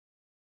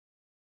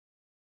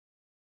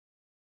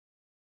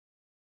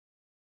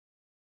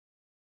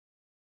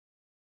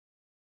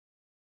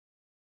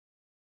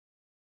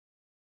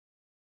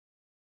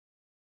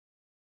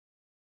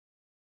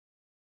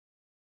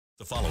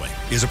The following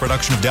is a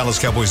production of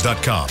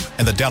DallasCowboys.com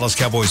and the Dallas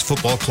Cowboys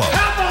Football Club.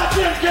 How about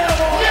them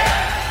Cowboys?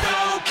 Yeah!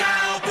 Go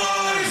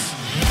Cowboys!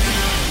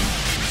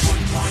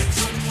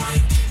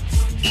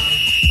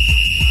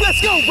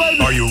 Let's go,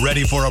 baby! Are you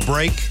ready for a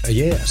break?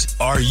 Yes.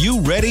 Are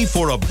you ready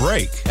for a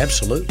break?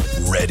 Absolutely.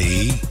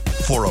 Ready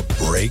for a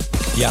break?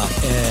 Yeah,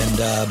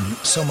 and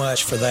so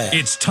much for that.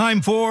 It's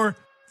time for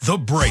The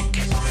Break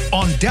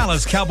on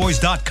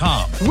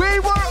DallasCowboys.com. We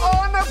were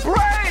on the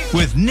break!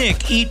 With Nick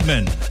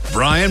Eatman,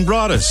 Brian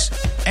Broaddus,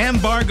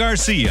 Ambar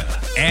Garcia,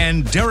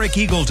 and Derek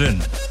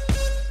Eagleton.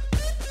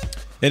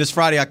 It is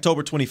Friday,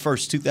 October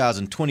 21st,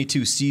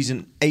 2022,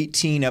 season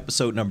 18,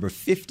 episode number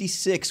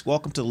 56.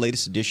 Welcome to the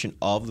latest edition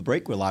of The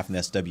Break. We're live from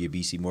the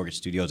SWBC Mortgage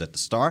Studios at the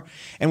Star,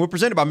 and we're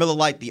presented by Miller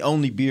Lite, the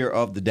only beer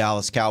of the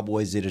Dallas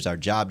Cowboys. It is our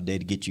job today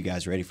to get you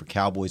guys ready for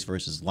Cowboys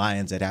versus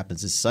Lions. That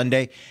happens this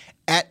Sunday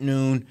at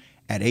noon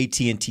at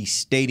AT&T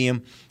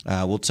Stadium.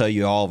 We'll tell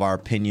you all of our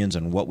opinions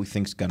on what we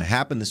think is going to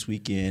happen this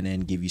weekend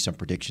and give you some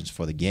predictions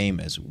for the game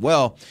as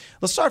well.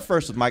 Let's start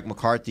first with Mike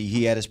McCarthy.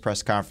 He had his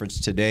press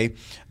conference today.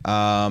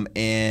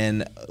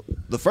 And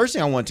the first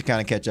thing I wanted to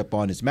kind of catch up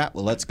on is Matt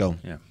Waletzko.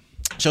 Yeah.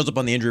 Shows up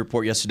on the injury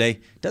report yesterday.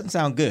 Doesn't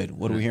sound good.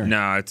 What are we hearing?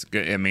 No, it's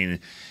good. I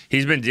mean,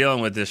 he's been dealing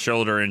with this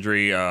shoulder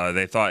injury.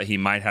 They thought he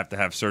might have to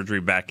have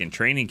surgery back in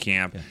training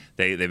camp. Yeah.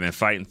 They've been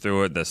fighting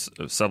through it. The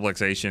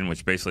subluxation,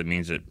 which basically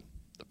means it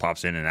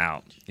pops in and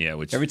out. Yeah,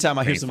 which every time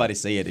I hear somebody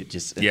say it, it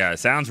just it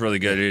sounds really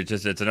good.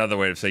 It's another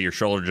way to say your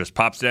shoulder just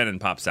pops in and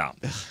pops out.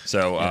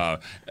 So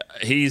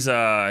he's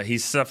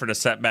suffered a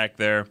setback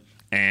there,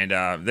 and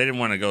they didn't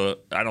want to go.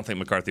 I don't think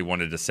McCarthy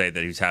wanted to say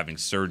that he's having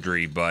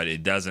surgery, but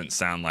it doesn't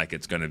sound like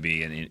it's going to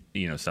be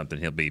something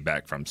he'll be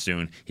back from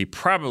soon. He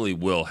probably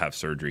will have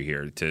surgery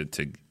here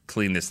to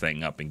clean this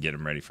thing up and get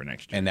him ready for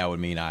next year. And that would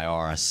mean IR,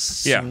 I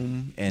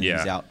assume, and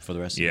he's out for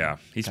the rest of the year. Yeah,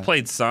 he's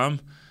played some.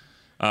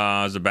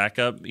 As a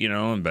backup,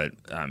 but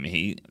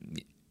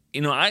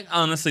I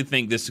honestly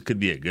think this could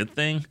be a good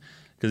thing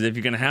because if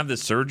you're going to have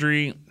this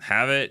surgery,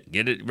 have it,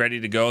 get it ready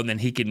to go, and then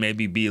he could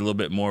maybe be a little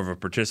bit more of a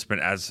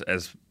participant as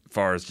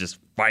far as just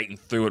fighting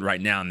through it right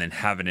now and then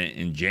having it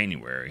in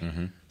January.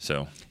 Mm-hmm.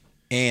 So,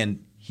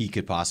 and he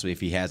could possibly,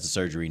 if he has the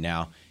surgery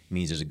now,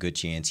 means there's a good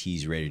chance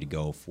he's ready to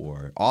go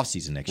for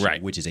offseason next year,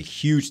 which is a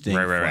huge thing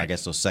for, I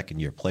guess, those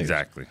second-year players.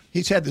 Exactly.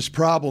 He's had this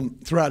problem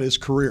throughout his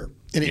career,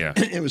 and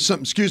it was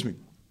something. Excuse me.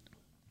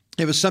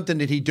 It was something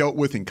that he dealt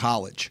with in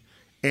college,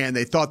 and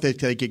they thought that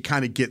they could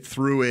kind of get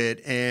through it,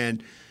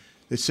 and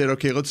they said,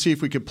 okay, let's see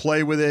if we could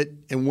play with it,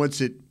 and once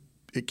it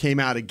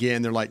came out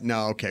again, they're like,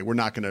 no, okay, we're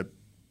not going to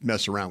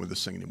mess around with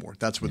this thing anymore.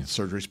 That's what the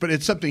surgeries. But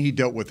it's something he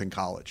dealt with in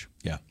college.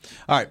 Yeah.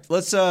 All right,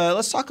 let's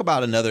talk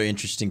about another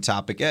interesting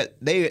topic.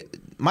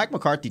 Mike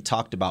McCarthy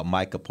talked about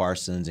Micah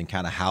Parsons and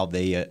kind of how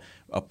they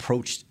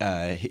approached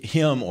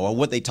him or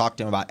what they talked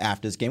to him about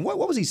after this game. What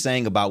was he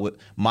saying about what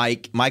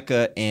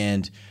Micah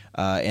and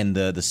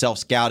the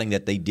self-scouting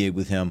that they did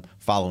with him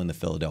following the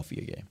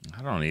Philadelphia game?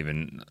 I don't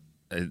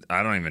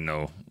even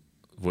know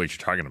what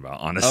you're talking about,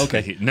 honestly.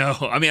 Okay. No,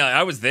 I mean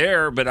I was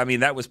there, but I mean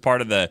that was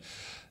part of the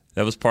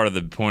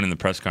point in the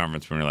press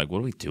conference when you're like, what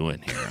are we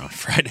doing here on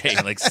Friday?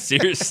 Like,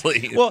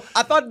 seriously. Well,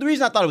 the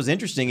reason I thought it was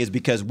interesting is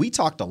because we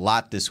talked a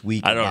lot this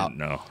week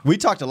We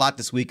talked a lot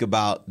this week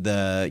about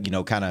the,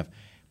 kind of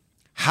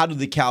how do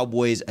the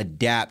Cowboys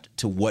adapt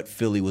to what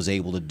Philly was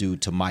able to do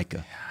to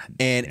Micah?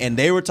 And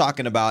they were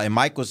talking about, and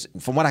Mike was,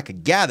 from what I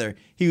could gather,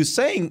 he was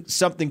saying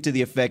something to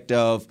the effect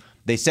of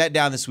they sat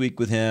down this week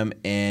with him,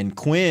 and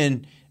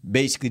Quinn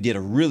basically did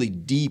a really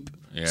deep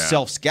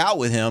self-scout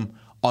with him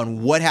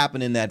on what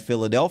happened in that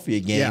Philadelphia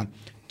game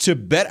to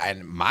bet.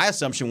 And my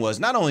assumption was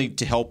not only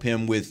to help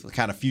him with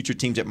kind of future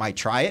teams that might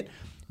try it,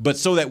 but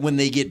so that when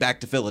they get back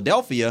to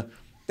Philadelphia,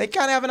 they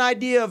kind of have an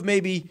idea of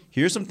maybe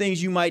here's some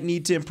things you might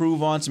need to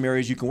improve on, some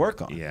areas you can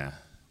work on. Yeah.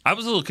 I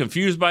was a little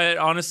confused by it,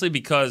 honestly,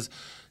 because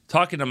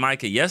talking to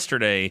Micah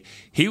yesterday,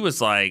 he was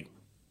like,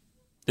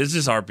 it's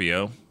just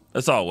RPO.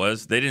 That's all it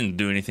was. They didn't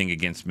do anything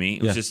against me.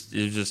 It was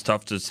just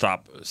tough to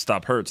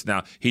stop Hurts.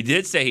 Now, he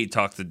did say he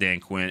talked to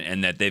Dan Quinn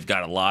and that they've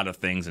got a lot of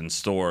things in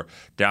store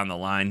down the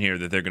line here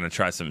that they're going to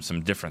try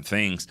some different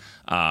things.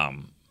 I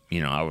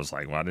was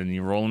like, why didn't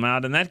you roll him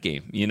out in that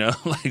game?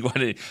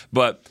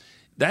 But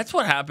that's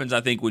what happens,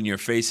 I think, when you're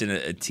facing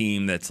a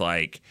team that's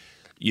like,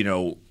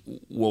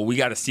 we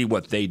got to see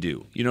what they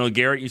do.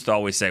 Garrett used to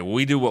always say, well,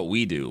 we do what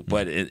we do.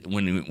 But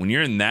when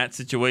you're in that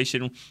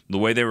situation, the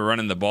way they were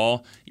running the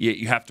ball,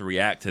 you have to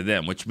react to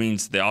them, which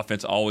means the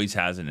offense always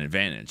has an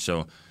advantage.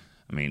 So,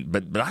 I mean,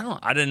 but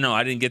I didn't know.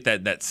 I didn't get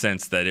that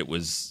sense that it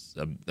was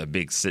a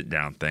big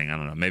sit-down thing. I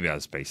don't know. Maybe I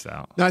was spaced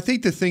out. Now, I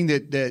think the thing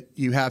that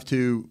you have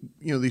to,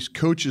 these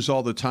coaches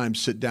all the time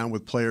sit down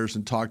with players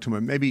and talk to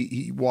them. Maybe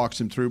he walks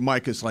them through.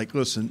 Micah's like,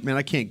 listen, man,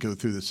 I can't go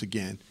through this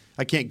again.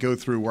 I can't go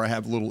through where I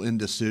have a little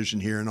indecision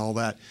here and all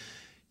that.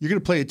 You're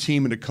going to play a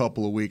team in a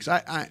couple of weeks.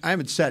 I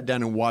haven't sat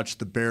down and watched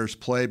the Bears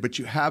play, but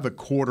you have a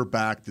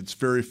quarterback that's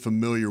very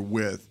familiar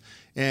with.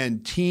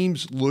 And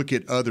teams look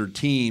at other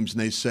teams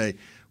and they say,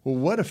 well,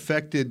 what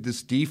affected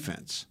this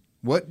defense?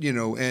 What,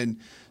 and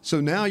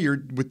so now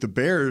you're with the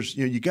Bears,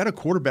 you got a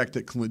quarterback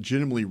that can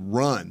legitimately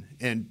run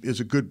and is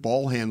a good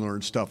ball handler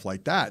and stuff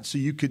like that. So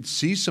you could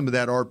see some of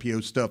that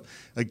RPO stuff.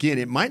 Again,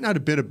 it might not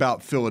have been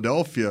about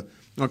Philadelphia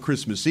on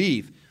Christmas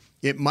Eve.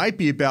 It might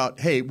be about,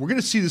 hey, we're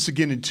going to see this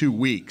again in 2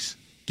 weeks.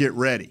 Get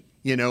ready,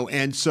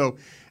 And so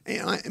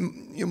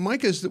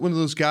Micah's one of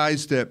those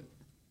guys that,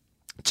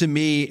 to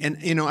me,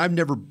 and, I've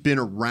never been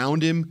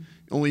around him,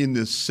 only in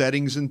the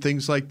settings and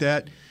things like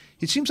that.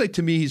 It seems like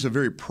to me he's a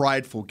very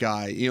prideful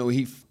guy.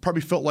 He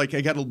probably felt like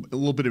I got a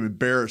little bit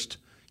embarrassed,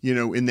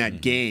 in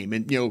that game.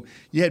 And, you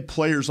had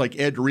players like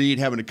Ed Reed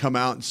having to come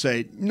out and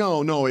say,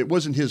 no, it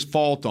wasn't his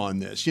fault on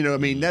this. I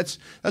mean, that's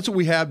what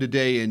we have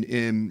today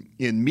in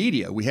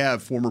media. We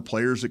have former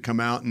players that come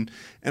out, and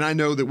I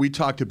know that we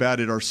talked about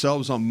it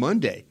ourselves on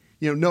Monday.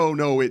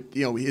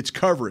 It's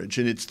coverage,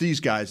 and it's these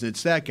guys, and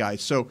it's that guy.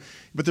 So,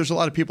 but there's a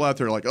lot of people out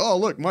there like, oh,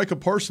 look, Micah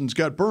Parsons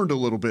got burned a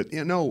little bit.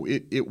 No,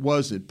 it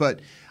wasn't. But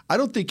I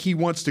don't think he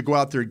wants to go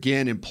out there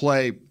again and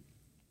play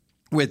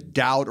with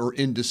doubt or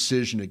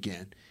indecision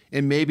again.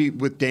 And maybe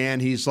with Dan,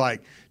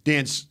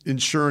 Dan's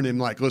ensuring him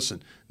like,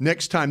 listen,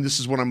 next time this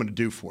is what I'm going to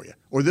do for you,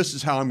 or this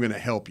is how I'm going to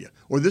help you,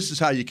 or this is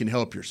how you can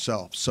help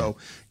yourself. So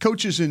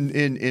coaches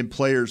and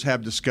players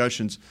have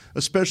discussions,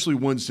 especially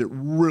ones that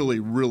really,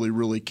 really,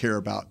 really care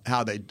about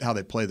how they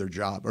play their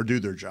job or do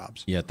their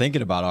jobs. Yeah,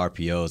 thinking about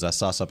RPOs, I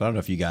saw something. I don't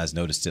know if you guys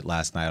noticed it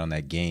last night on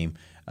that game.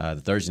 The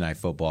Thursday night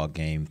football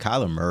game,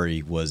 Kyler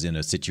Murray was in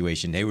a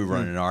situation. They were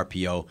running an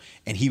RPO,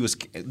 and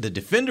the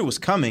defender was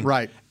coming.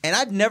 Right. And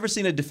I'd never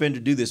seen a defender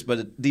do this,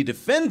 but the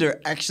defender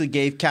actually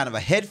gave kind of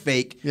a head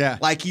fake,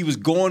 like he was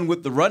going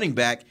with the running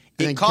back.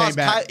 It caused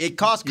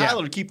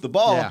Kyler to keep the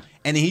ball,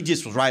 and then he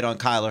just was right on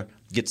Kyler,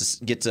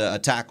 gets a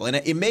tackle. And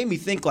it made me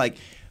think, like,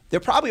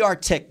 there probably are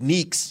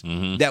techniques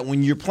that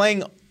when you're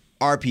playing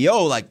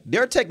RPO, like,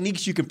 there are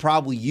techniques you can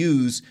probably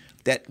use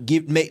that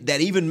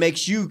even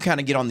makes you kind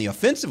of get on the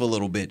offensive a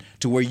little bit,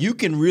 to where you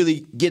can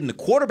really get in the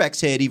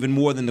quarterback's head even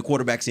more than the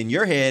quarterback's in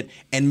your head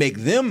and make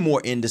them more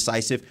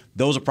indecisive.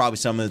 Those are probably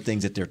some of the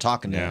things that they're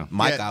talking to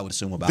Mike, I would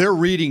assume, about. They're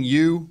reading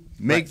you,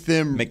 make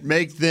them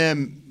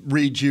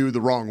read you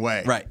the wrong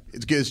way. Right.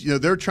 It's because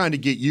they're trying to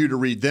get you to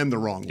read them the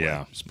wrong way.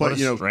 Yeah. But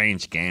what a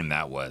strange game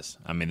that was.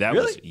 I mean, that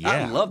really? was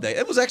I love that.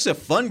 It was actually a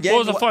fun game.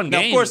 Well, it was a fun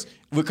game. Now, of course,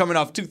 we're coming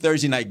off 2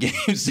 Thursday night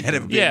games that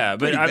have been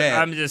pretty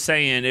bad. I'm just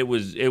saying it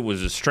was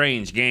a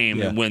strange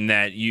game when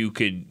that you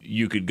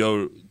could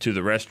go to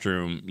the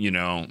restroom,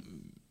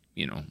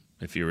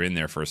 if you were in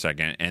there for a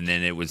second, and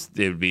then it would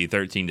be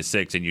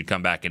 13-6, and you'd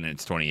come back and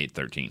it's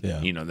 28-13.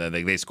 Yeah.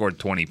 They scored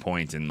 20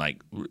 points in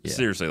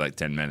seriously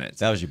 10 minutes.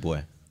 That was your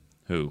boy.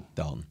 Who?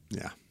 Dalton.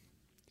 Yeah.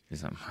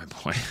 He's not my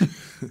boy.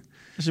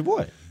 That's your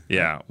boy.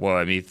 Yeah. Well,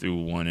 I mean, he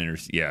threw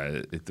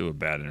he threw a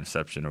bad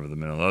interception over the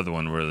middle. The other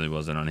one really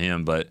wasn't on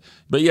him, but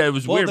yeah, it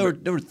was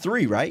weird. There were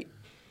 3, right?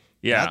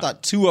 Yeah. I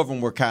thought 2 of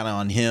them were kind of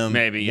on him.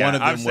 Maybe. Yeah. One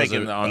of them was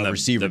on a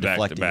receiver the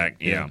deflecting. Back.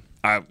 Yeah.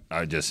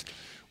 I just.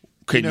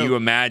 Can you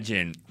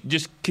imagine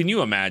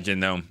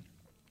though,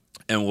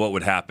 and what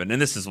would happen?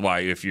 And this is why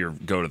if you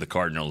go to the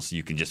Cardinals,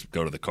 you can just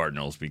go to the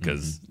Cardinals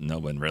because no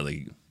one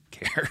really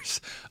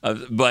cares.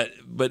 But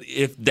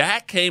if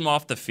Dak came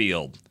off the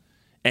field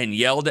and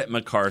yelled at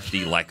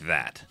McCarthy like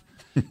that,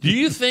 do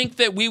you think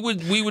that we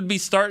would be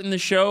starting the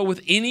show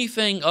with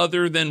anything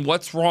other than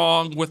what's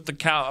wrong with the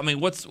cow? I mean,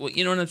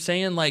 you know what I'm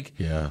saying? Like,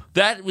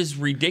 that was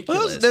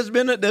ridiculous.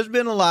 Well, there's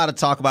been a lot of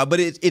talk about, but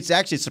it's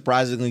actually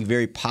surprisingly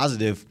very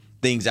positive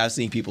things I've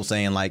seen people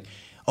saying, like,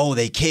 oh,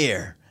 they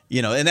care.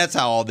 And that's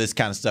how all this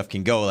kind of stuff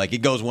can go. Like, it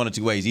goes one of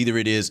 2 ways. Either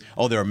it is,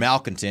 oh, they're a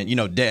malcontent.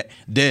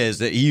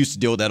 Dez, he used to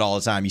deal with that all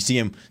the time. You see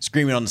him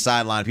screaming on the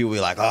sideline. People be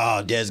like,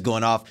 oh, Dez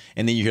going off.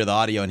 And then you hear the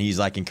audio, and he's,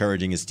 like,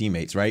 encouraging his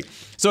teammates, right?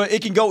 So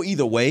it can go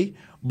either way.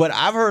 But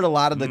I've heard a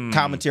lot of the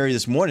commentary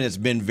this morning that's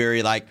been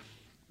very, like,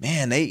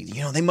 man,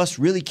 they must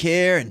really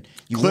care, and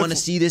you want to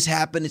see this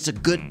happen. It's a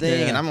good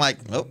thing. And I'm like,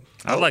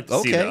 I'd like to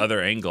see the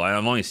other angle.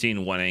 I've only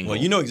seen one angle.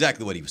 Well, you know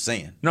exactly what he was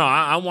saying. No,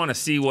 I want to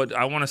see what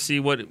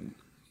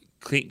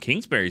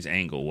Kingsbury's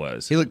angle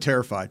was. He looked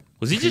terrified.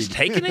 Was he just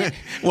taking it?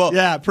 Well,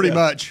 yeah, pretty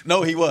much.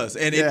 No, he was,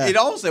 and it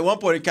almost at one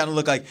point it kind of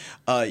looked like,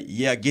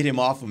 get him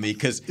off of me,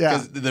 because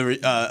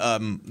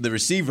the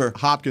receiver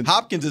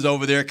Hopkins is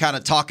over there, kind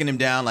of talking him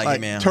down, like, hey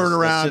man, turn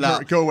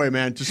around, go away,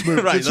 man, just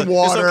move, get some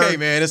water. It's okay,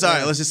 man, it's all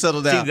right. Let's just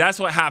settle down. See, that's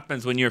what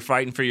happens when you're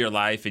fighting for your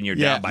life and you're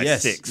down by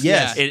 6.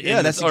 Yes,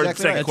 that's exactly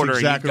second quarter,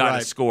 and you've got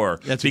to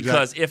score.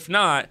 Because if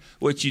not,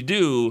 what you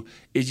do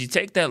is you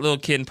take that little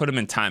kid and put him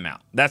in timeout.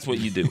 That's what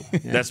you do.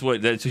 That's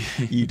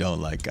you don't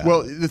like God.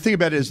 Well, the thing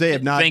about it is they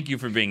have not. Thank you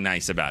for being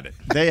nice about it.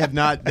 They have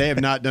not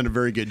done a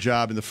very good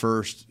job in the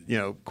first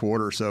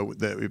quarter or so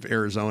with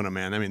Arizona,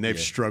 man. I mean, they've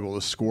struggled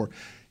to score.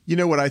 You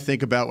know what I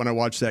think about when I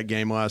watched that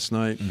game last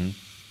night?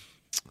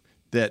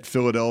 That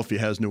Philadelphia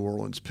has New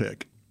Orleans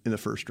pick in the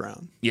first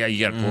round. Yeah, you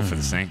got to pull for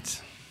the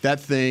Saints.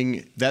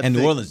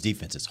 New Orleans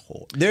defense is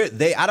horrible.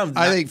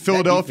 I think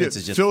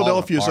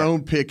Philadelphia's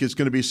own pick is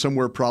going to be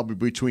somewhere probably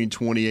between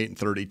 28 and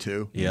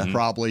 32. Yeah,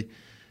 probably.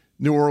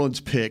 New Orleans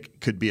pick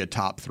could be a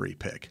top 3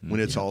 pick when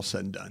it's all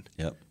said and done.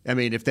 Yep. I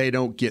mean, if they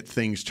don't get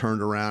things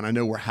turned around, I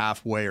know we're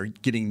halfway or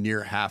getting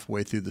near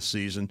halfway through the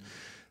season,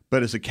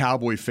 but as a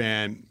Cowboy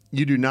fan,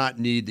 you do not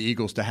need the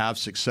Eagles to have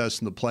success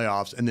in the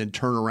playoffs and then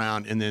turn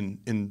around and then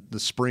in the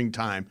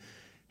springtime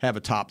have a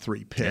top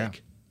 3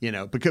 pick.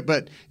 Yeah.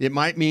 But it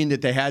might mean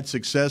that they had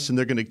success and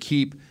they're going to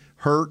keep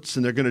Hurts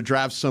and they're going to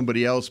draft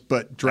somebody else,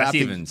 but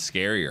drafting that's even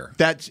scarier.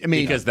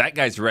 Because that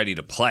guy's ready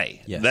to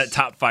play. Yes. That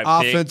top 5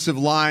 offensive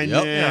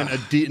lineman,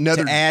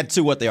 another to add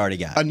to what they already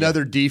got,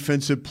 another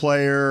defensive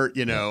player.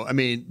 I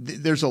mean,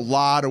 there's a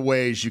lot of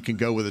ways you can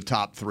go with a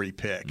top 3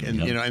 pick,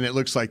 and and it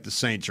looks like the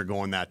Saints are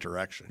going that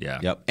direction. Yeah.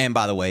 Yep. And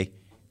by the way,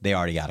 they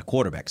already got a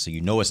quarterback, so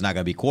it's not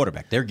going to be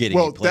quarterback. They're getting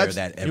a player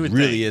that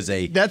really is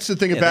a. That's the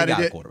thing about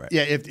it. Quarterback.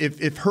 Yeah,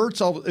 if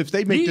Hurts, if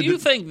they make you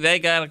think they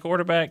got a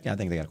quarterback? Yeah, I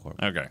think they got a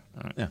quarterback. Okay.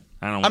 All right. Yeah.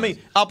 I mean,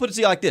 I'll put it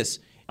to you like this.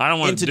 I don't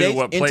want to do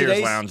what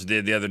Players Lounge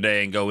did the other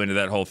day and go into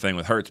that whole thing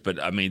with Hurts,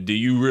 but I mean, do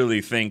you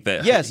really think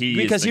that? Yes, he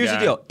because here's the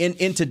deal.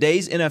 In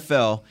today's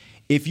NFL,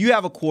 if you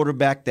have a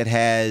quarterback that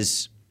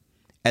has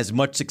as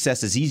much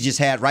success as he's just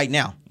had right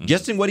now,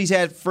 just in what he's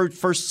had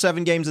first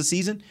 7 games of the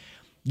season,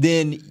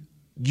 then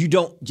you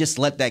don't just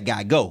let that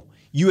guy go.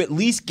 You at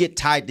least get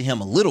tied to him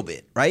a little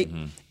bit, right?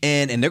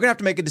 And they're going to have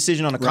to make a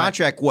decision on a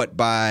contract,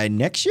 by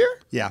next year?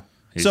 Yeah.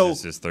 This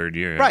is his 3rd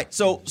year. Right.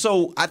 So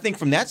I think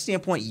from that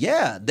standpoint,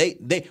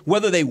 they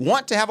whether they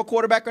want to have a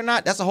quarterback or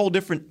not, that's a whole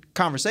different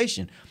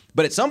conversation.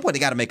 But at some point, they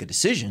got to make a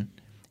decision.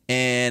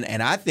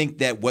 And I think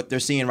that what they're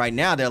seeing right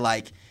now, they're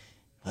like,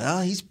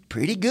 well, he's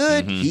pretty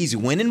good. He's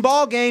winning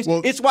ball games.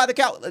 Well, it's why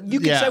you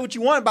can say what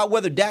you want about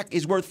whether Dak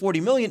is worth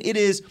 $40 million. It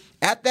is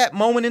at that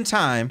moment in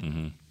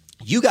time.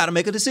 You got to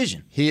make a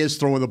decision. He is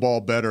throwing the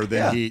ball better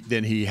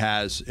than he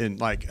has, and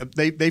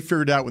they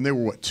figured out when they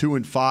were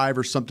 2-5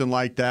 or something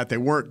like that. They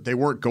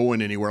weren't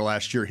going anywhere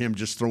last year. Him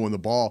just throwing the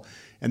ball,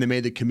 and they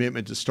made the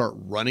commitment to start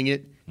running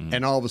it.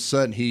 And all of a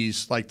sudden,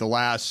 he's like the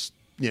last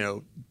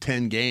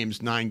 10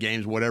 games, 9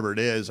 games, whatever it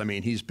is. I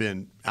mean, he's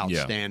been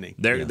outstanding.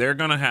 Yeah. They're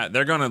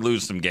gonna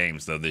lose some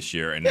games though this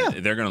year, and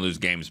they're gonna lose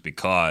games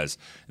because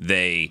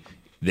they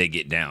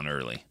get down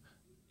early.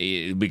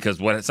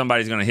 Because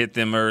somebody's going to hit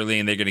them early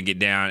and they're going to get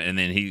down, and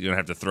then he's going to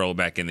have to throw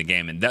back in the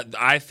game. And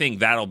I think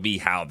that'll be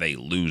how they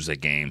lose a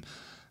game.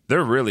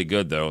 They're really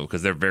good, though,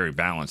 because they're very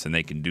balanced and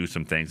they can do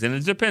some things. And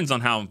it depends on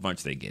how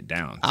much they get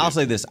down. I'll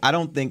say this. I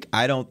don't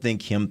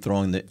think him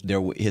throwing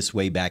his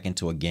way back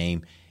into a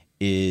game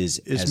is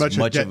as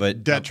much of a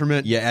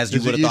detriment as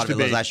you would have thought it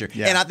was last year.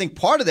 Yeah. And I think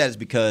part of that is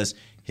because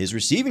his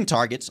receiving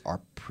targets are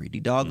pretty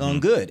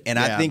doggone good. And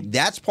I think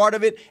that's part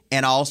of it.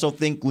 And I also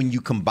think when you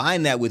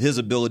combine that with his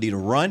ability to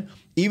run,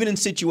 even in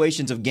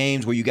situations of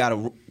games where you got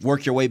to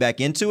work your way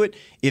back into it,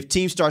 if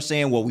teams start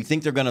saying, well, we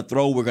think they're going to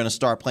throw, we're going to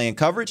start playing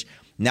coverage,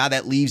 now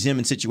that leaves him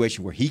in a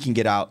situation where he can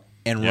get out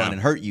and run and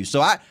hurt you. So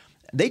I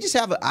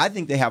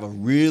think they have a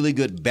really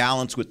good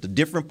balance with the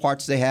different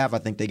parts they have. I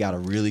think they got a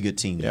really good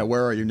team. Yeah,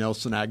 where are you,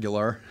 Nelson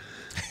Aguilar?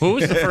 Who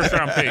was the first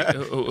round pick?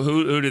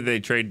 Who did they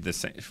trade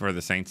for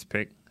the Saints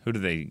pick? Who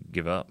did they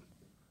give up?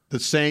 The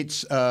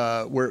Saints,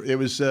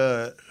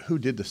 who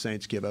did the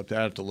Saints give up?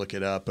 I have to look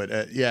it up, but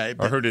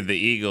or who did the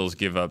Eagles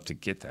give up to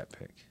get that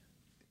pick?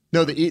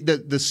 No,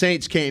 the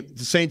Saints came.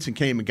 The Saints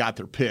came and got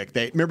their pick.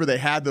 They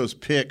had those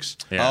picks.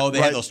 Yeah. Oh,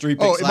 they had those 3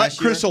 picks last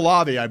year. Chris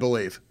Olave, I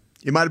believe.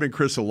 It might have been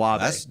Chris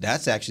Olave.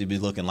 That's actually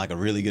been looking like a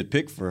really good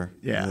pick for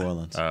New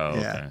Orleans. Oh, okay.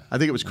 Yeah, I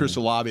think it was Chris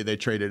Olave they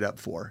traded up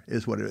for.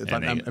 Is what it is. If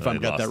I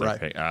got that right.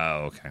 Pick.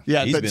 Oh, okay.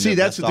 Yeah, but see,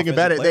 that's the thing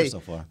about it.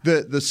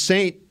 The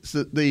Saints,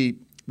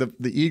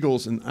 the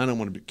Eagles, and I don't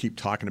want to keep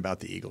talking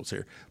about the Eagles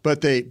here,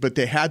 but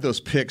they had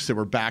those picks that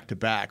were back to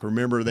back.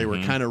 Remember, they were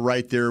kind of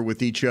right there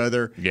with each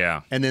other.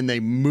 Yeah, and then they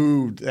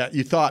moved.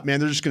 You thought,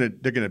 man,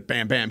 they're gonna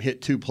bam bam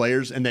hit 2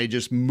 players, and they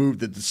just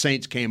moved it. The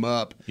Saints came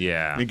up.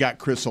 Yeah, and got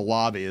Chris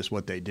Olave is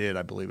what they did.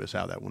 I believe is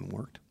how that one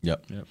worked.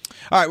 Yep. All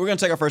right, we're going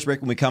to take our first break.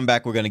 When we come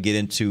back, we're going to get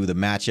into the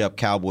matchup,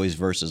 Cowboys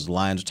versus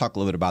Lions. We'll talk a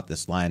little bit about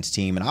this Lions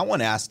team. And I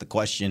want to ask the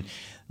question,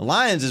 the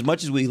Lions, as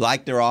much as we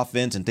like their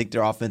offense and think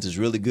their offense is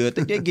really good,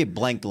 they did get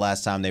blanked the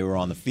last time they were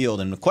on the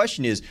field. And the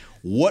question is,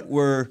 what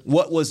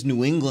was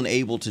New England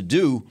able to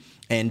do?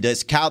 And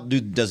does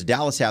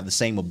Dallas have the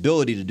same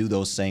ability to do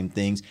those same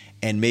things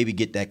and maybe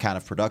get that kind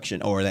of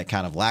production or that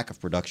kind of lack of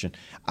production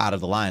out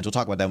of the Lions? We'll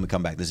talk about that when we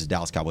come back. This is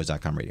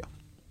DallasCowboys.com radio.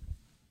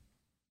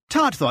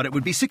 Todd thought it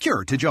would be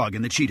secure to jog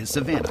in the cheetah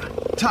savanna.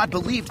 Todd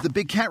believed the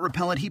big cat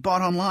repellent he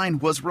bought online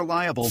was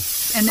reliable.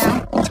 And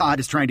now,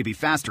 Todd is trying to be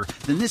faster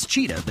than this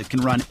cheetah that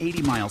can run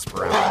 80 miles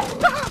per hour.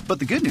 But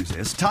the good news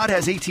is, Todd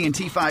has AT&T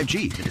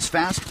 5G that is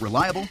fast,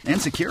 reliable, and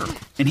secure.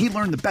 And he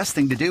learned the best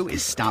thing to do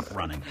is stop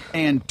running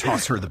and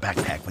toss her the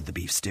backpack with the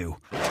beef stew.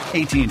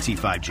 AT&T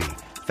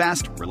 5G.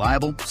 Fast,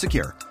 reliable,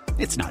 secure.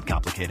 It's not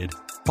complicated.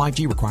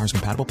 5G requires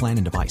compatible plan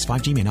and device.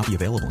 5G may not be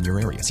available in your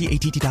area. See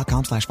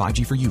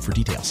att.com/5G for you for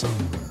details.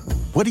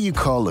 What do you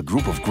call a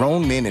group of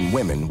grown men and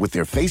women with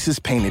their faces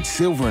painted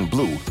silver and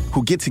blue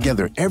who get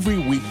together every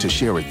week to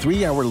share a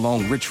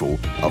 3-hour-long ritual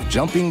of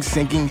jumping,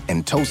 singing,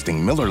 and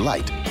toasting Miller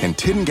Lite and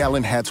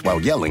 10-gallon hats while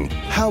yelling,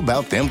 "How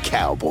about them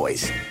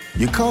Cowboys?"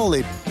 You call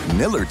it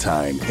Miller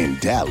Time in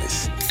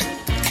Dallas.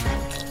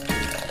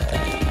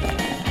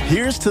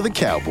 Here's to the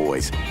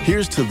Cowboys.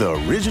 Here's to the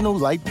original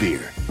light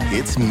beer.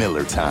 It's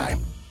Miller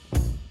Time.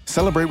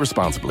 Celebrate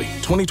responsibly.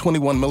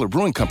 2021 Miller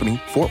Brewing Company,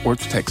 Fort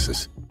Worth,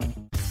 Texas.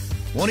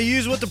 Want to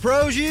use what the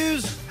pros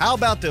use? How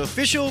about the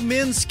official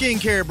men's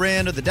skincare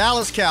brand of the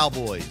Dallas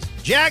Cowboys,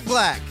 Jack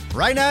Black.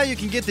 Right now, you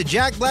can get the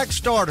Jack Black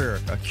Starter,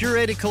 a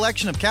curated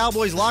collection of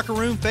Cowboys locker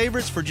room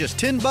favorites for just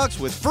 $10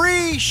 with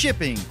free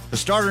shipping. The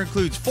starter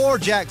includes 4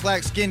 Jack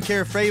Black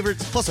skincare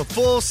favorites, plus a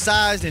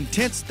full-sized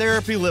intense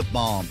therapy lip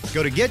balm.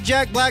 Go to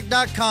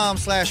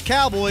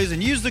getjackblack.com/Cowboys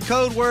and use the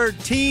code word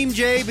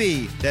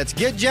TEAMJB. That's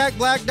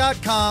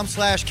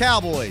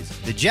getjackblack.com/Cowboys.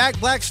 The Jack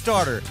Black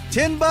Starter,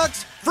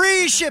 $10,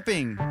 free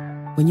shipping.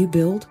 When you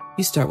build,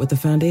 you start with the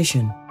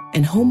foundation.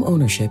 And home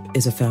ownership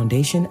is a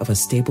foundation of a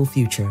stable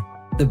future.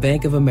 The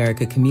Bank of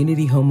America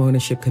Community Home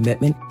Ownership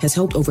Commitment has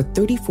helped over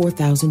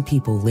 34,000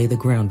 people lay the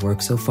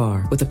groundwork so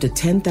far, with up to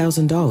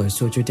 $10,000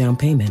 towards your down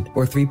payment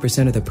or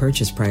 3% of the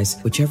purchase price,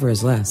 whichever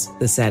is less.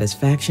 The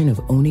satisfaction of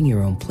owning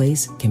your own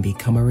place can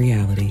become a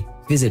reality.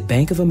 Visit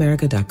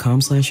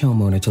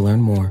bankofamerica.com/homeowner to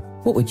learn more.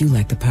 What would you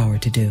like the power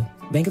to do?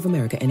 Bank of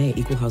America N.A.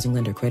 Equal Housing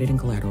Lender. Credit and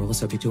collateral is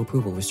subject to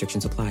approval.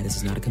 Restrictions apply. This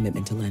is not a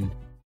commitment to lend.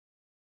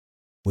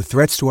 With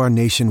threats to our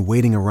nation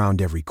waiting around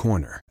every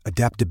corner,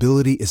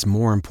 adaptability is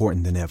more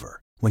important than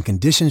ever. When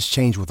conditions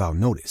change without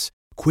notice,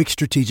 quick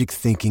strategic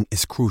thinking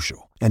is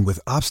crucial. And with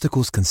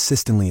obstacles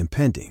consistently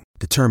impending,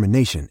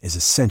 determination is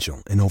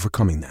essential in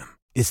overcoming them.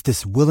 It's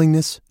this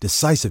willingness,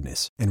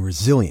 decisiveness, and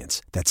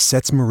resilience that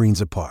sets Marines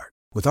apart.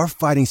 With our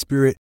fighting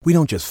spirit, we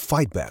don't just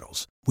fight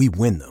battles, we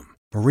win them.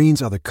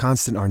 Marines are the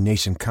constant our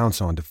nation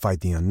counts on to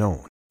fight the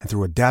unknown. And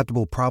through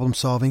adaptable problem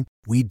solving,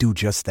 we do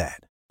just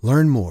that.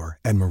 Learn more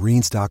at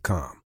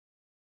Marines.com.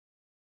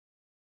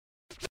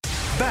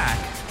 Back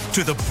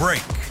to the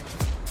break.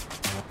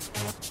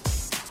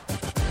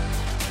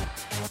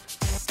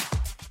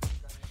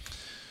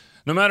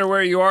 No matter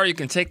where you are, you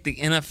can take the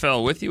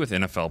NFL with you with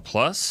NFL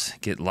Plus.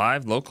 Get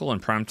live, local,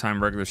 and primetime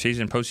regular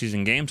season,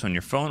 postseason games on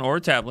your phone or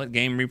tablet,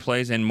 game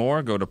replays, and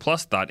more. Go to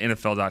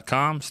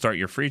plus.nfl.com. Start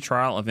your free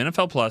trial of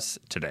NFL Plus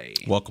today.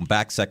 Welcome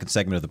back. Second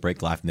segment of the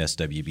break, live from the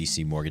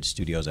SWBC Mortgage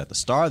Studios at the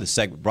Star. The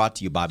segment brought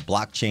to you by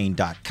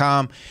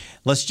blockchain.com.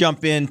 Let's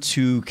jump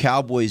into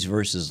Cowboys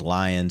versus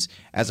Lions.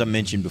 As I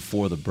mentioned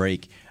before the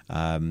break,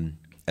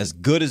 as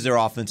good as their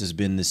offense has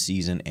been this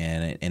season,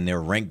 and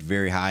they're ranked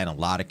very high in a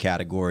lot of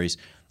categories.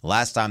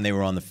 Last time they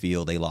were on the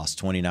field, they lost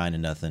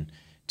 29-0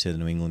 to the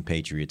New England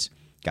Patriots,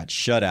 got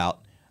shut out.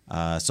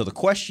 So the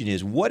question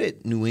is, what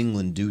did New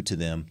England do to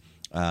them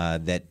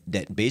that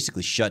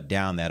basically shut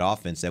down that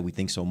offense that we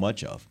think so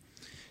much of?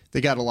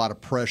 They got a lot of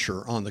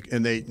pressure on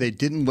and they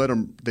didn't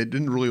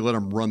really let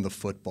them run the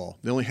football.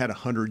 They only had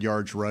 100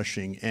 yards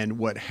rushing, and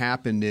what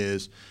happened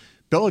is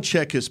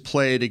Belichick has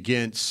played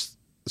against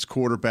this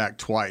quarterback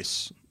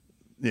twice,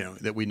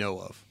 that we know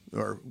of.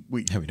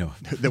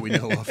 That we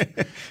know of.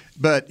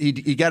 But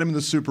he got him in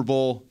the Super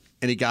Bowl,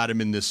 and he got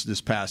him in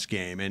this past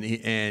game, and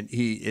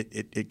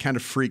it kind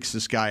of freaks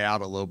this guy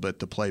out a little bit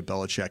to play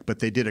Belichick. But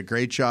they did a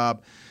great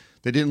job.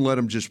 They didn't let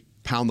him just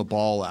pound the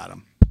ball at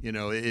him.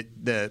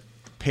 The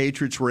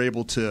Patriots were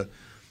able to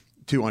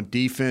on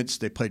defense.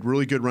 They played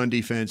really good run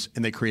defense,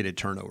 and they created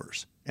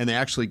turnovers. And they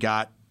actually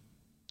got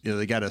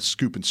a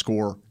scoop and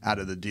score out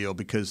of the deal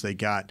because they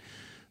got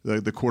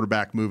the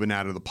quarterback moving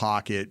out of the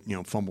pocket,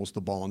 fumbles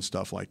the ball and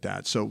stuff like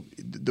that. So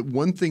the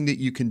one thing that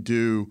you can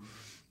do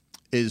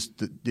is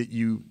that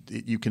you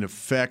can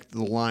affect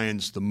the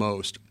Lions the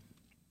most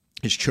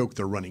is choke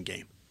their running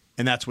game,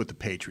 and that's what the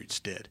Patriots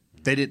did.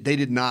 They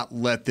did not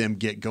let them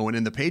get going,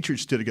 and the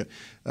Patriots did a good.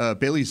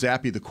 Bailey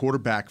Zappi, the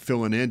quarterback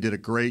filling in, did a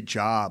great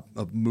job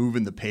of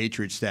moving the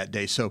Patriots that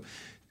day. So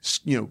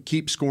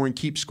keep scoring,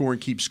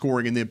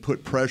 and then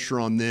put pressure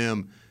on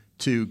them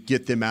to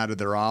get them out of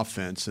their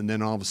offense, and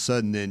then all of a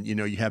sudden,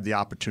 you have the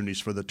opportunities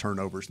for the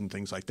turnovers and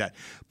things like that.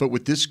 But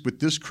with this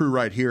crew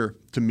right here,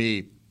 to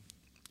me,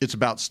 it's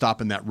about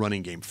stopping that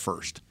running game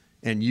first.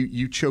 And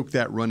you choke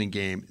that running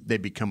game, they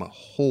become a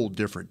whole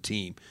different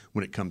team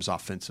when it comes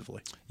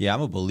offensively. Yeah,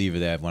 I'm a believer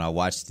that when I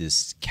watch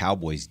this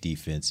Cowboys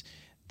defense,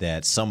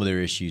 that some of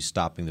their issues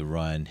stopping the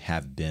run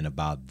have been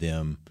about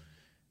them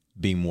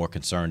being more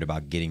concerned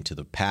about getting to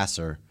the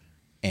passer,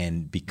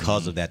 and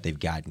because of that, they've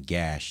gotten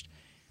gashed.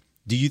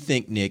 Do you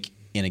think, Nick,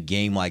 in a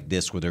game like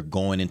this where they're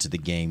going into the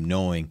game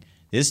knowing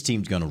this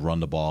team's going to run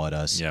the ball at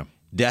us,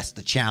 That's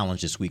the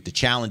challenge this week. The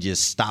challenge is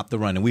stop the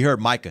run. And we heard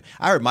Micah.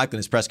 I heard Micah in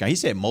his press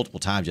conference. He said multiple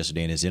times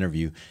yesterday in his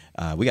interview,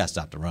 we got to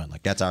stop the run.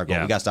 Like, that's our goal.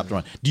 Yeah. We got to stop the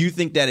run. Do you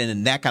think that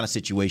in that kind of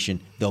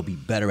situation, they'll be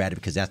better at it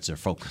because that's their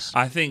focus?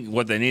 I think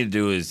what they need to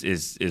do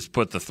is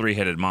put the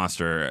three-headed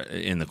monster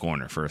in the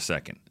corner for a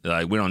second.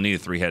 Like, we don't need a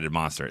three-headed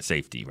monster at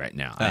safety right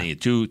now. I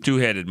need a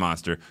two-headed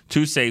monster,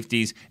 two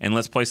safeties, and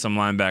let's play some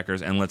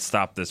linebackers, and let's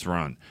stop this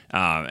run.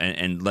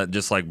 And let,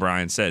 just like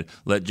Brian said,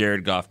 let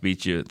Jared Goff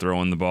beat you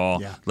throwing the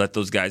ball. Yeah. Let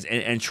those guys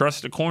and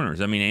trust the corners.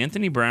 I mean,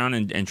 Anthony Brown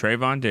and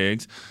Trayvon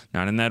Diggs,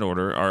 not in that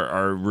order,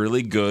 are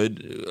really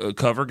good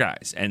cover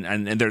guys,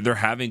 and they're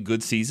having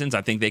good seasons.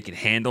 I think they can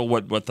handle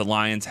what the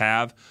Lions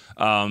have.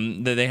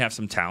 They have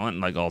some talent,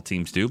 like all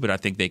teams do, but I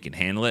think they can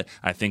handle it.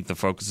 I think the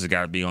focus has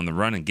got to be on the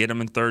run and get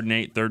them in 3rd and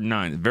 8, 3rd and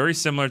 9. Very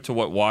similar to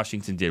what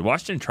Washington did.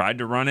 Washington tried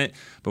to run it,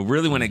 but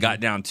really when it got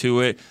down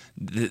to it,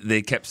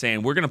 they kept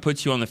saying, we're going to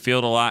put you on the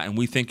field a lot, and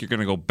we think you're going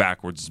to go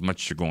backwards as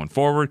much as you're going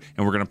forward,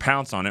 and we're going to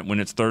pounce on it when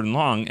it's 3rd and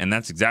long, and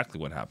that's exactly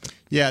what happened.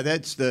 Yeah,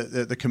 that's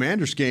the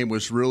Commanders game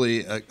was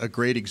really a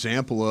great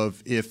example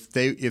of if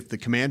the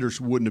Commanders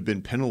wouldn't have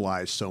been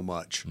penalized so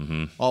much.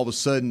 Mm-hmm. All of a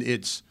sudden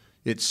it's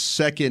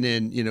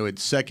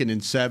 2nd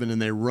and 7,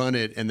 and they run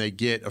it and they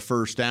get a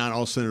first down.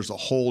 All of a sudden there's a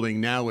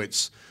holding. Now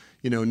it's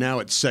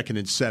 2nd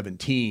and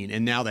 17,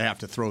 and now they have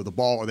to throw the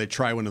ball, or they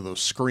try one of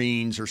those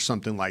screens or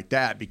something like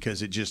that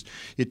because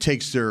it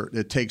takes their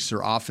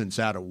offense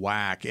out of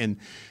whack. And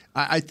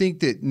I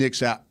think that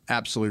Nick's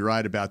absolutely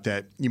right about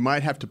that. You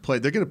might have to play.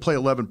 They're going to play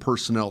 11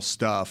 personnel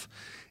stuff,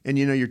 and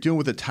you're dealing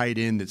with a tight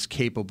end that's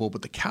capable.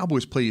 But the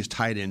Cowboys play these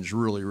tight ends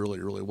really, really,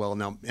 really well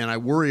now, and I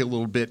worry a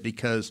little bit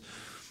because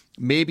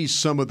maybe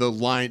some of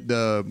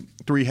the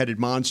three-headed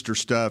monster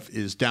stuff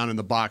is down in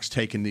the box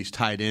taking these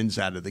tight ends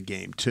out of the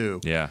game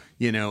too. Yeah,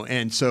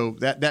 and so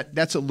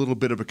that's a little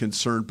bit of a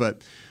concern,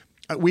 but.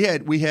 We had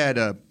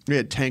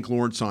Tank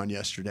Lawrence on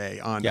yesterday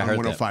on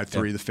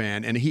 105.3 The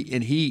Fan, and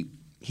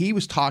he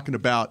was talking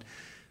about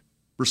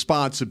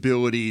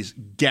responsibilities,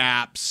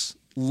 gaps,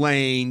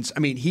 lanes. I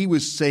mean, he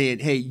was saying,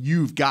 hey,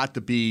 you've got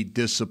to be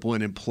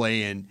disciplined and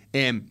playing.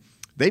 And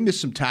they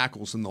missed some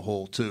tackles in the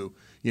hole too,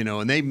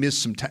 and they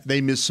missed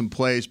some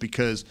plays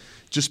because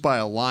just by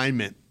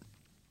alignment,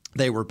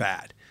 they were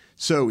bad.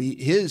 So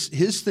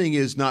his thing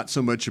is not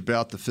so much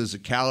about the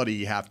physicality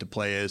you have to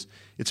play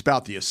it's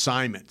about the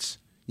assignments.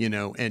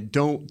 And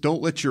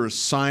don't let your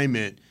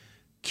assignment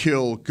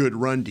kill good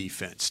run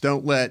defense.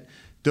 Don't let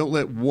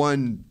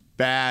one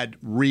bad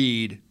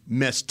read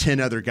mess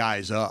 10 other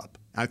guys up.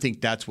 I think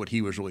that's what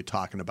he was really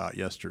talking about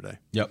yesterday.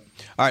 Yep.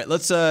 All right,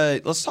 let's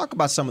talk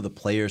about some of the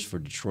players for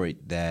Detroit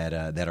that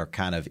are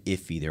kind of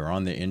iffy. They're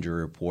on the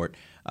injury report,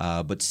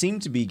 but seem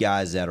to be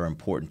guys that are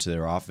important to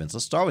their offense.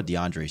 Let's start with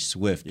DeAndre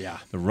Swift,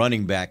 the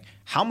running back.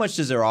 How much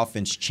does their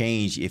offense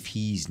change if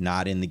he's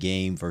not in the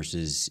game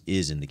versus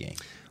is in the game?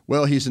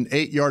 Well, he's an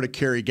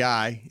 8-yard-a-carry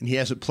guy, and he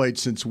hasn't played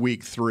since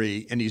week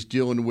 3, and he's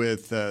dealing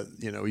with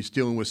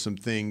some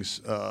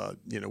things,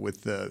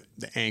 with the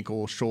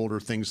ankle,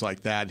 shoulder, things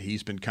like that.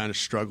 He's been kind of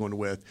struggling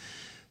with.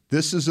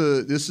 This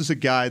is a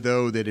guy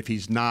though that if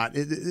he's not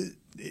in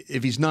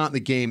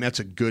the game, that's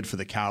a good for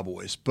the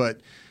Cowboys. But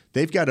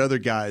they've got other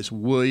guys,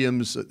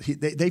 Williams.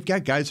 They've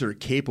got guys that are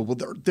capable.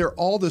 They're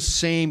all the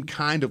same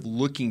kind of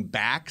looking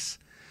backs.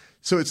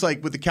 So it's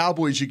like with the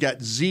Cowboys, you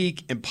got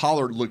Zeke and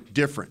Pollard look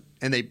different.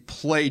 And they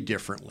play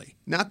differently.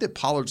 Not that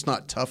Pollard's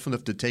not tough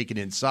enough to take it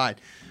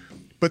inside,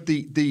 but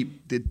the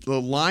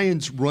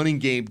Lions' running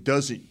game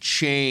doesn't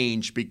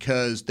change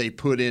because they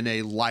put in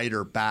a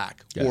lighter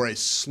back or a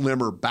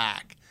slimmer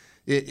back.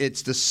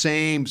 It's the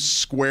same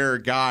square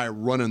guy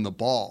running the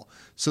ball.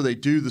 So they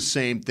do the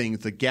same things,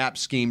 the gap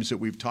schemes that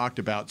we've talked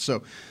about.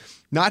 So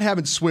not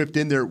having Swift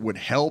in there would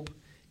help.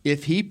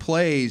 If he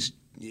plays,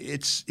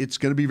 it's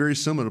going to be very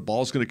similar. The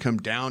ball's going to come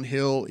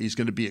downhill. He's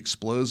going to be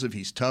explosive.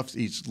 He's tough.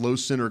 He's low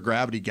center of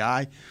gravity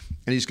guy,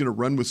 and he's going to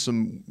run with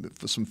some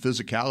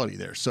physicality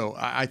there. So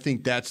I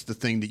think that's the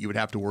thing that you would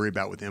have to worry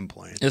about with him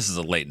playing. This is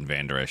a Leighton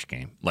Vander Esch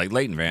game. Like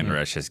Leighton Vander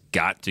Esch has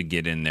got to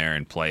get in there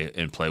and play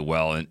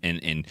well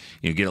and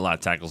get a lot of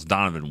tackles.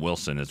 Donovan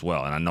Wilson as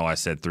well. And I know I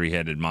said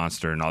three-headed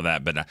monster and all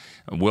that, but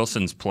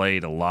Wilson's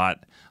played a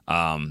lot.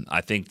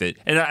 I think that,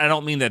 and I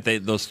don't mean that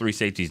those three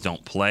safeties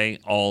don't play.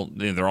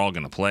 They're all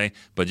going to play,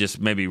 but just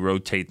maybe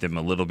rotate them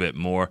a little bit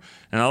more.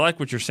 And I like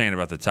what you're saying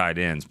about the tight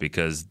ends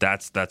because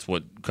that's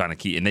what kind of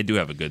key. And they do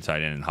have a good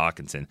tight end in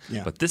Hawkinson.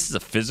 Yeah. But this is a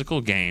physical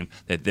game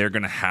that they're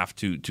going to have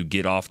to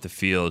get off the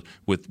field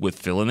with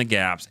filling the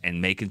gaps and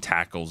making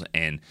tackles.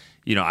 And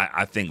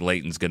I think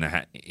Leighton's going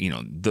to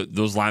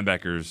those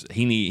linebackers.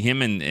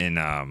 Him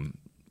and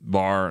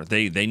Barr.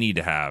 They need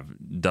to have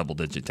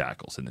double-digit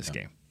tackles in this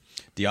game.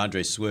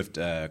 DeAndre Swift,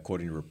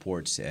 according to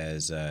reports,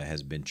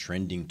 has been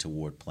trending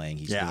toward playing.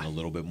 He's doing a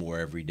little bit more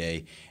every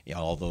day.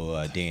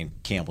 Although Dan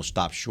Campbell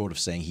stopped short of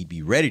saying he'd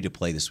be ready to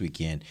play this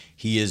weekend,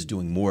 he is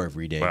doing more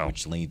every day,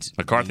 which leads.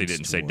 McCarthy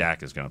didn't say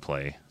Dak is going to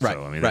play, right?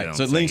 So, right.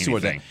 So it leans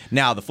toward that.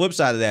 Now the flip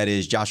side of that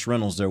is Josh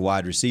Reynolds, their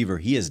wide receiver.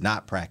 He has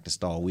not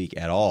practiced all week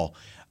at all.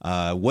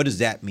 What does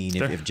that mean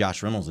if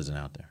Josh Reynolds isn't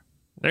out there?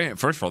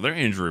 First of all, their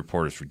injury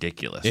report is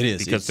ridiculous. It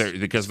is because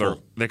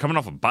they're coming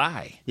off a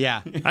bye.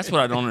 Yeah, that's what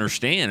I don't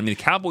understand. I mean,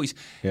 the Cowboys.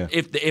 Yeah.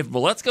 If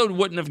Velasco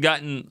wouldn't have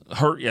gotten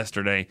hurt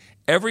yesterday,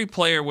 every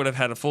player would have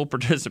had a full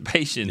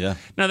participation. Yeah.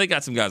 Now they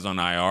got some guys on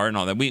IR and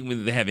all that.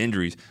 They have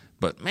injuries,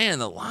 but man,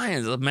 the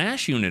Lions, the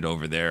MASH unit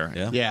over there.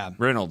 Yeah.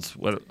 Reynolds.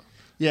 What?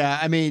 Yeah,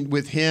 I mean,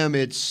 with him,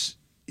 it's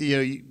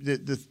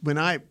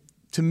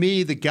to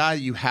me, the guy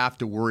you have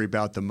to worry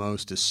about the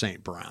most is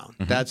St. Brown.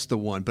 Mm-hmm. That's the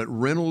one. But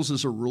Reynolds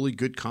is a really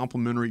good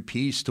complementary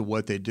piece to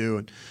what they do.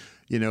 And,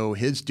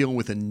 he's dealing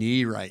with a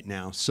knee right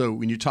now. So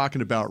when you're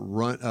talking about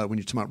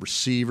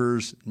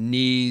receivers,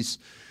 knees,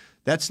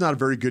 that's not a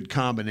very good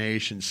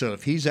combination. So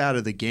if he's out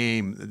of the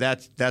game,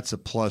 that's a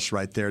plus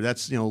right there.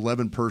 That's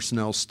 11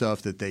 personnel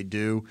stuff that they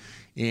do,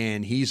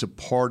 and he's a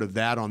part of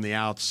that on the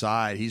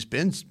outside. He's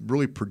been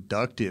really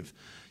productive.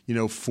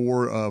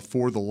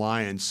 For the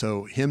Lions.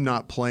 So him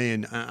not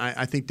playing,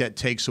 I think that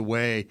takes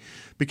away,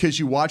 because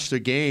you watch the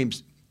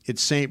games,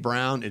 it's St.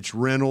 Brown, it's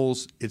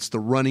Reynolds, it's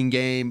the running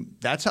game.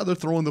 That's how they're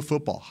throwing the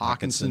football.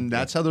 Hawkinson,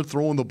 that's how they're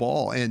throwing the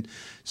ball. And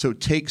so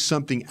take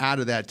something out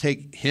of that.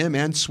 Take him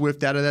and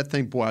Swift out of that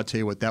thing. Boy, I'll tell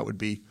you what, that'd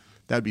be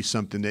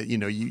something that,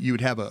 you would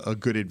have a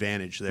good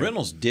advantage there.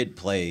 Reynolds did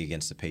play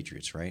against the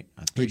Patriots, right?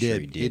 He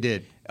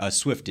did.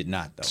 Swift did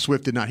not, though.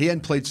 Swift did not. He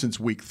hadn't played since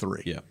week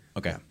 3. Yeah.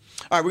 Okay.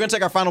 All right, we're going to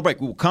take our final break.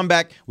 We will come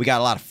back. We got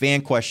a lot of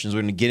fan questions.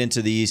 We're going to get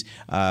into these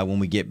when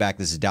we get back.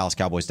 This is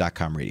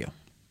DallasCowboys.com radio.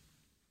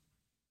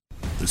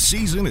 The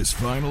season is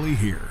finally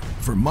here.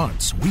 For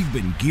months, we've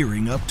been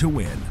gearing up to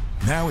win.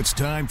 Now it's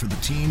time for the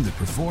team that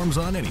performs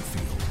on any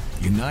field,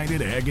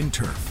 United Ag and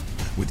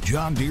Turf. With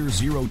John Deere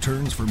Zero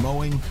Turns for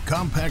mowing,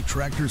 compact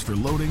tractors for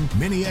loading,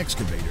 mini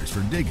excavators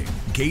for digging,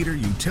 Gator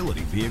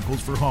utility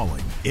vehicles for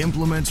hauling,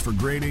 implements for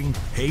grading,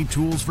 hay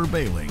tools for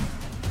baling.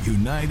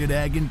 United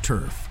Ag and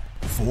Turf,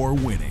 for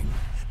winning.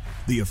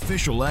 The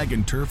official Ag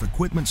and Turf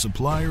equipment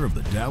supplier of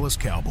the Dallas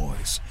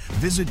Cowboys.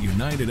 Visit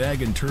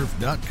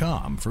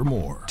UnitedAgAndTurf.com for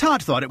more.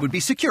 Todd thought it would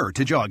be secure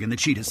to jog in the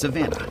cheetah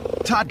savanna.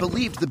 Todd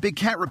believed the big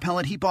cat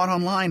repellent he bought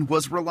online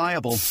was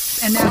reliable.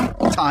 And now,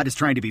 Todd is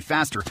trying to be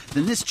faster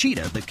than this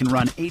cheetah that can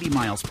run 80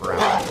 miles per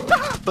hour.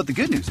 But the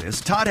good news is,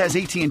 Todd has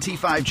AT&T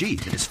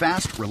 5G that is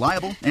fast,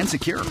 reliable, and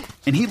secure.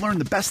 And he learned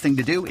the best thing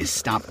to do is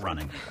stop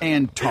running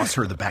and toss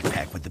her the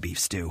backpack with the beef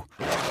stew.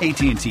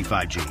 AT&T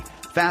 5G.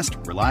 Fast,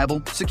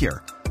 reliable,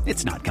 secure.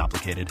 It's not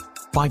complicated.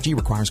 5G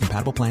requires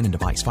compatible plan and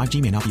device.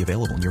 5G may not be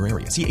available in your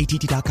area. See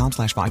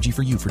att.com/5G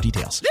for you for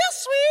details.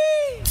 This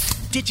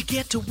sweet! Did you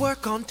get to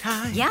work on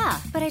time? Yeah,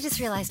 but I just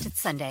realized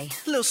it's Sunday.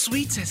 Little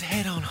Sweet says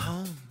head on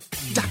home.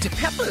 Dr.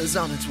 Pepper's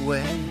on its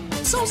way.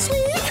 So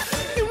sweet,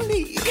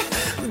 unique.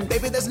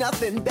 Baby, there's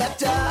nothing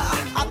better.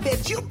 I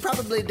bet you've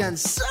probably done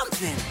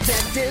something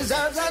that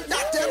deserves a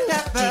Dr.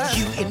 Pepper. Did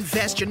you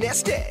invest your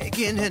nest egg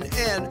in an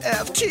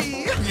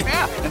NFT?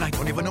 Yeah, and I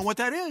don't even know what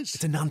that is.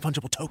 It's a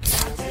non-fungible token.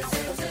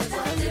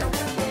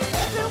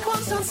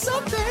 Everyone's done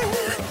something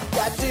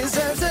that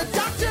deserves a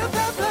Dr.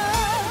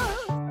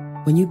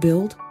 Pepper. When you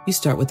build, you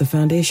start with the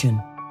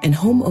foundation. And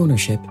home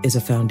ownership is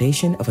a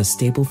foundation of a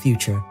stable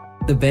future.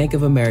 The Bank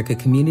of America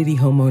Community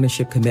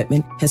Homeownership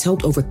Commitment has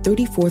helped over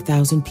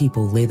 34,000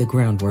 people lay the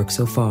groundwork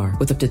so far,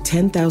 with up to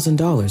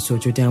 $10,000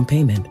 towards your down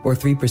payment or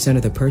 3%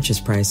 of the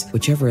purchase price,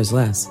 whichever is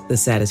less. The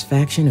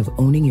satisfaction of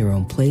owning your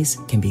own place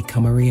can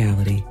become a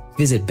reality.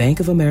 Visit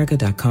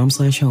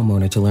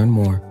bankofamerica.com/homeowner to learn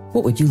more.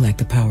 What would you like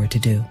the power to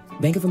do?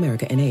 Bank of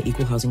America N.A.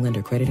 Equal Housing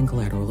Lender. Credit and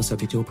collateral is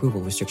subject to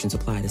approval. Restrictions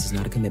apply. This is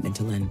not a commitment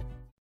to lend.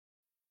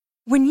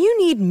 When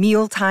you need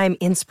mealtime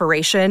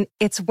inspiration,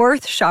 it's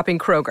worth shopping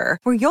Kroger,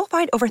 where you'll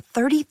find over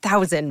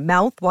 30,000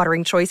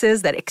 mouth-watering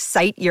choices that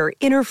excite your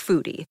inner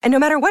foodie. And no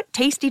matter what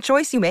tasty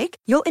choice you make,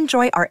 you'll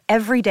enjoy our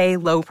everyday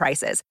low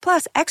prices,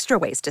 plus extra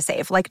ways to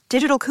save, like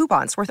digital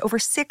coupons worth over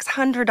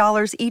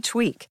 $600 each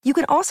week. You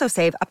can also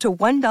save up to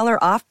 $1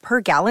 off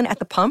per gallon at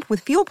the pump with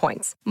fuel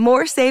points.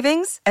 More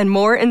savings and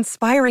more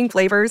inspiring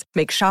flavors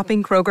make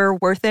shopping Kroger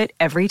worth it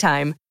every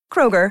time.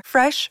 Kroger,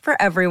 fresh for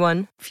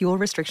everyone. Fuel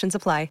restrictions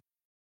apply.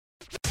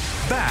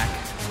 Back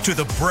to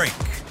the break.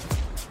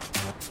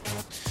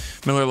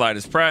 Miller Lite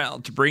is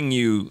proud to bring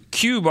you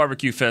Q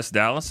Barbecue Fest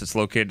Dallas. It's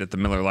located at the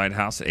Miller Lite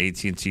House at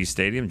AT&T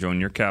Stadium. Join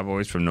your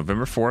Cowboys from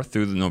November 4th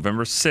through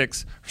November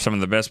 6th for some of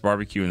the best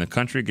barbecue in the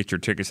country. Get your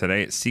tickets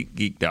today at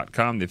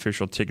SeatGeek.com, the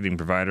official ticketing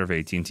provider of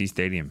AT&T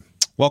Stadium.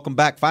 Welcome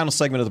back. Final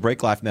segment of the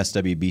break, live from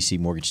SWBC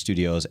Mortgage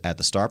Studios at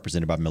the Star,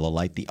 presented by Miller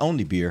Lite, the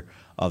only beer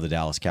of the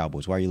Dallas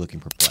Cowboys. Why are you looking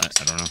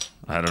perplexed?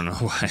 I don't know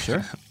why.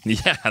 Sure.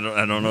 Yeah, I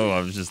don't know.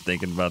 I was just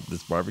thinking about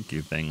this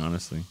barbecue thing,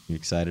 honestly. You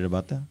excited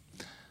about that?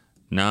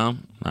 No,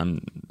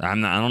 I'm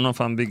not. I don't know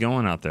if I'm be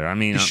going out there. I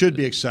mean, you should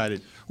be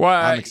excited. Well,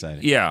 I'm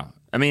excited. Yeah,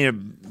 I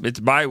mean, it's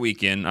bye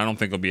weekend. I don't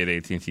think I'll be at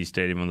AT&T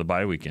Stadium on the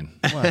bye weekend.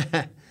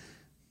 What?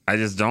 I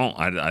just don't.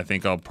 I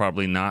think I'll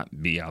probably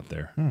not be out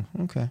there.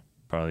 Okay.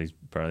 Probably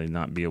probably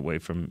not be away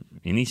from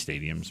any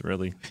stadiums,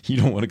 really. You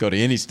don't want to go to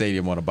any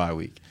stadium on a bye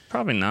week.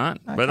 Probably not,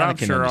 but I'm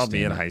sure I'll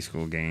be at a high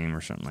school game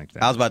or something like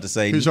that. I was about to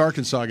say, who's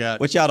Arkansas got?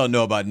 What y'all don't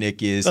know about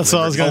Nick is that's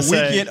what I was going to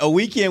say. A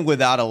weekend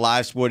without a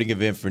live sporting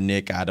event for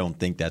Nick, I don't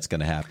think that's going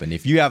to happen.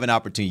 If you have an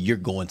opportunity, you're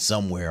going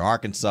somewhere,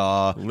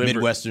 Arkansas,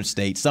 Midwestern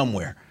State,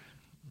 somewhere.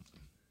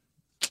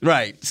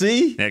 Right.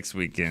 See? Next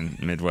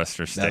weekend,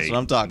 Midwestern State. That's what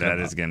I'm talking about.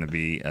 That is going to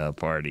be a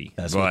party.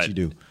 That's what you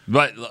do.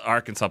 But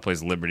Arkansas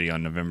plays Liberty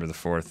on November the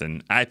 4th,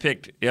 and I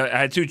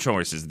had two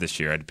choices this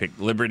year. I had to pick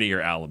Liberty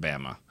or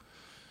Alabama.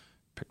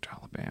 Picked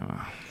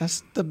Alabama.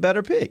 That's the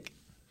better pick.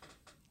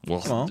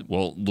 Well,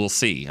 we'll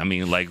see. I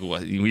mean, like, you're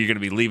going to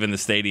be leaving the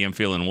stadium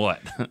feeling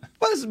what?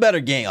 Well, it's a better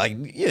game. Like,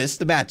 yeah, it's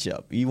the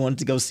matchup. You wanted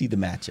to go see the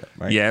matchup,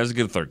 right? Yeah, it was a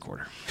good third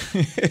quarter.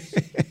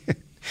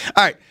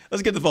 All right,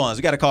 let's get the phone lines.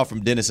 We got a call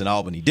from Dennis in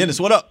Albany. Dennis,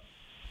 what up?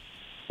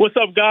 What's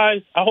up,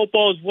 guys? I hope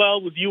all is well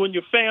with you and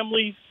your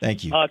families.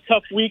 Thank you.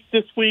 Tough week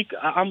this week.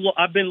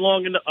 I've been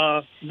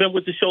been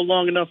with the show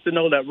long enough to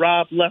know that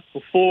Rob left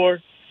before,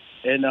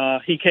 and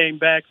he came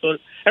back. So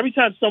every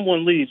time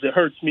someone leaves, it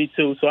hurts me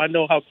too. So I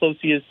know how close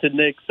he is to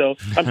Nick. So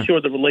I'm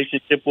sure the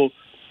relationship will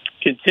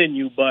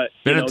continue. But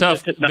been a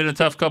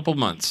tough couple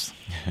months.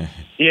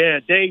 Yeah,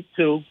 Dave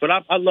too. But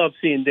I love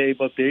seeing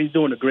Dave up there. He's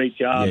doing a great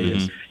job. Yeah,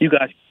 and you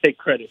guys take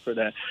credit for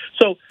that.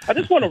 So I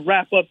just want to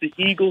wrap up the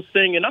Eagles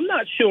thing. And I'm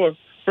not sure,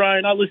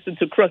 Brian, I listen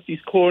to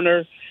Krusty's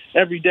Corner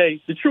every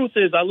day. The truth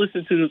is I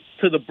listen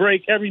to the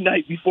break every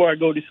night before I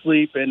go to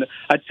sleep. And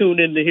I tune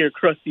in to hear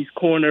Krusty's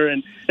Corner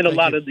and a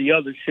lot of the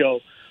other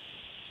shows.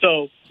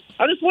 So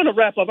I just want to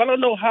wrap up. I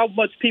don't know how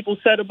much people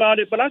said about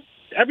it, but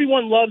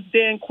everyone loves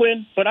Dan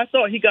Quinn, but I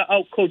thought he got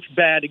outcoached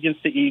bad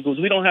against the Eagles.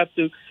 We don't have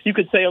to – you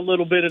could say a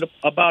little bit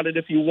about it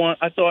if you want.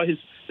 I thought his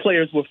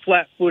players were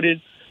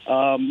flat-footed.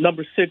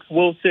 Number 6,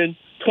 Wilson,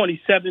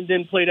 27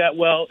 didn't play that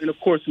well. And, of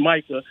course,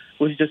 Micah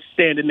was just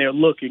standing there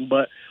looking.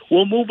 But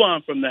we'll move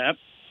on from that.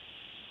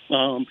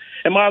 And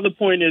my other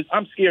point is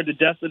I'm scared to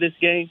death of this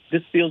game.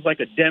 This feels like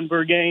a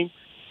Denver game.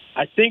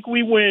 I think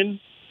we win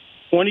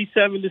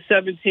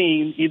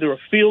 27-17. Either a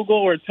field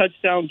goal or a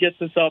touchdown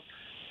gets us up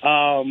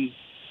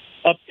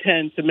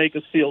 10 to make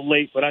us feel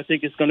late, but I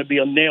think it's going to be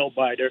a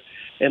nail-biter.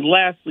 And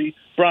lastly,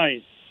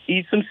 Brian,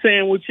 eat some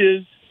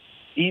sandwiches,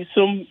 eat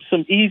some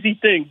easy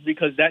things,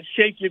 because that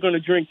shake you're going to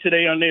drink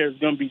today on there is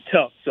going to be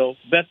tough. So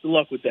best of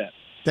luck with that.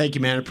 Thank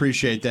you, man.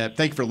 Appreciate that.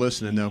 Thank you for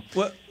listening, though.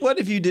 What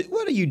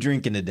are you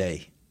drinking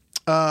today?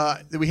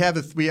 We have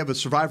a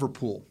survivor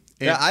pool.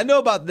 Yeah, I know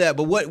about that,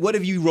 but what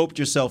have you roped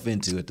yourself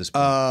into at this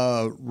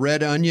point?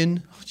 Red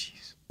onion,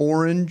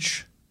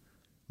 orange,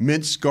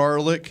 minced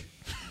garlic,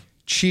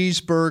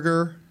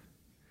 cheeseburger,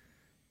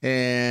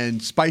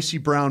 and spicy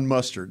brown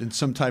mustard in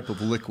some type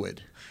of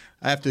liquid.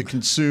 I have to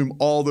consume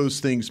all those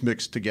things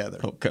mixed together.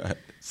 Oh, God.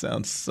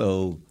 Sounds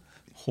so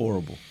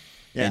horrible.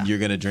 Yeah. And you're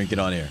going to drink it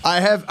on air.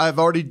 I've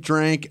already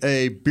drank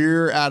a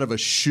beer out of a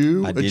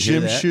shoe, a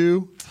gym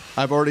shoe.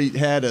 I've already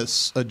had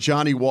a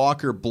Johnny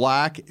Walker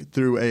Black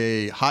through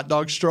a hot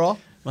dog straw.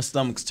 My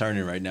stomach's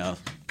turning right now.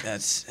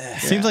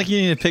 Seems like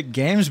you need to pick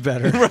games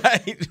better.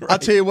 right. I'll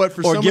tell you what.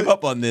 Give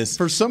up on this.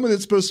 For someone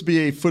that's supposed to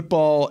be a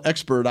football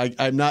expert,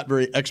 I'm not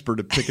very expert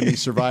at picking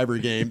these Survivor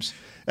games.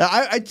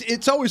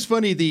 It's always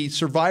funny, the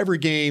Survivor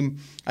game,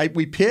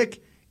 we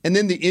pick, and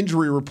then the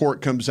injury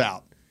report comes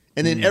out.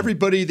 And then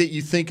everybody that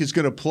you think is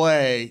going to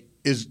play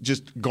is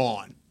just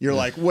gone. You're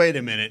like, wait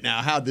a minute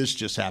now, how'd this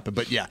just happen?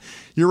 But yeah,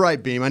 you're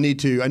right, Beam. I need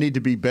to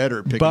be better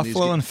at picking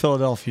Buffalo these and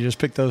Philadelphia. Just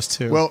pick those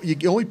two. Well,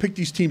 you only pick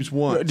these teams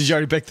once. Did you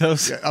already pick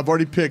those? Yeah, I've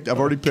already picked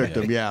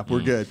them. Yeah,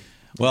 we're good.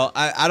 Well,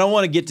 I don't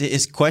want to get to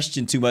his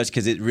question too much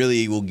because it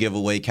really will give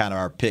away kind of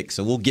our picks.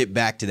 So we'll get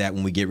back to that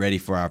when we get ready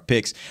for our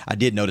picks. I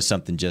did notice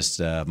something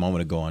just a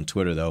moment ago on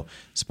Twitter, though.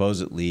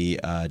 Supposedly,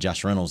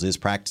 Josh Reynolds is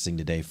practicing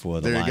today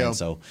for the Lions.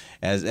 So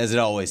as it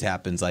always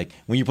happens, like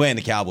when you're playing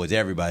the Cowboys,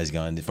 everybody's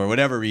going. For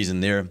whatever reason,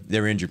 their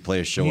injured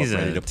players show up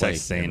ready to play.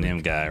 He's a Texas A&M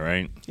guy,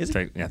 right?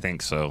 I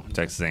think so.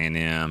 Texas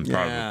A&M,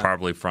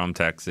 probably from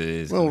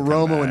Texas. Well,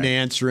 Romo and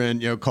Nance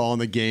are calling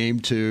the game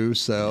too.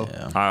 So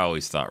I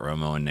always thought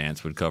Romo and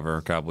Nance would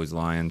cover Cowboys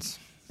Lions.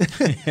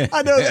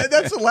 I know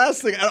that's the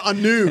last thing. A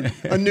noon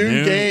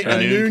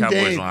game,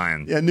 Cowboys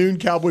Lions. Yeah, noon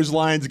Cowboys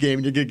Lions game.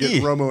 And you're gonna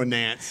get Romo and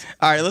Nance.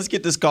 All right, let's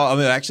get this call.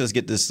 Let's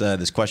get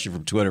this question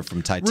from Twitter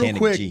from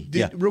Titanic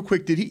Real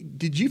quick,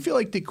 did you feel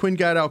like that Quinn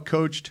got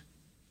outcoached?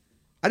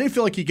 I didn't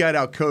feel like he got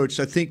outcoached.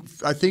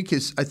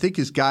 I think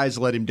his guys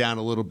let him down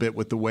a little bit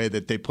with the way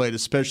that they played,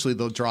 especially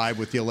the drive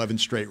with the 11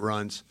 straight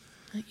runs.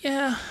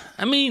 Yeah,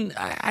 I mean,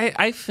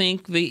 I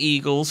think the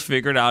Eagles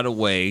figured out a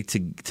way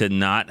to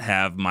not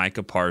have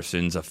Micah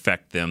Parsons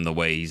affect them the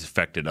way he's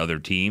affected other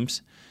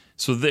teams.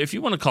 So if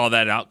you want to call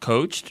that out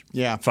coached,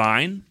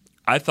 fine.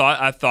 I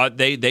thought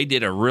they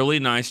did a really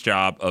nice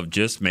job of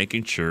just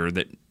making sure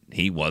that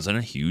he wasn't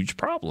a huge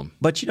problem.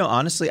 But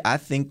honestly, I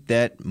think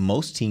that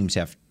most teams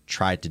have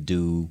tried to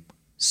do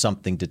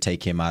something to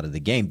take him out of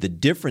the game. The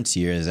difference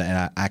here is,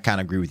 and I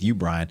kind of agree with you,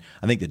 Brian.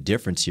 I think the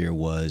difference here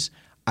was,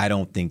 I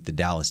don't think the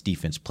Dallas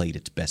defense played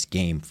its best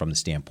game from the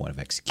standpoint of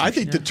execution. I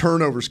think the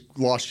turnovers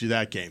lost you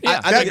that game. Yeah,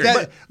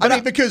 I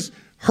mean, because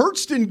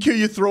Hurts didn't kill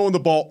you throwing the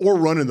ball or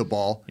running the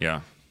ball.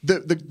 Yeah.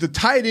 The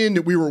tight end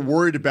that we were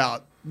worried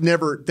about,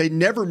 they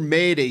never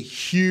made a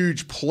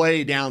huge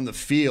play down the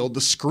field.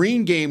 The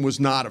screen game was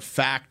not a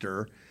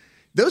factor.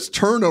 Those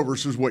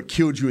turnovers was what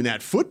killed you in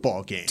that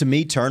football game. To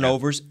me,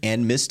 turnovers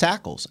and missed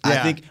tackles.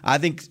 Yeah. I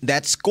think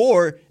that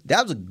score,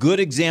 that was a good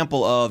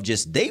example of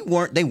just they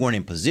weren't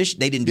in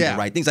position. They didn't do the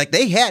right things. Like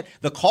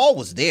the call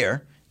was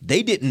there.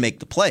 They didn't make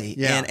the play.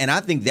 Yeah. And I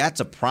think that's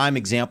a prime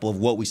example of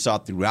what we saw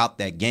throughout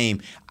that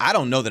game. I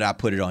don't know that I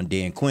put it on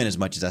Dan Quinn as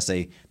much as I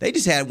say they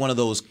just had one of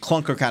those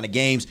clunker kind of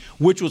games,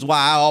 which was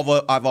why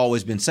I've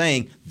always been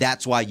saying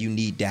that's why you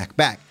need Dak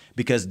back.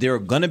 Because there are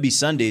going to be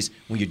Sundays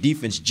when your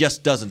defense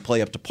just doesn't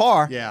play up to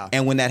par. Yeah.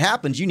 And when that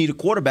happens, you need a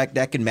quarterback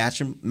that can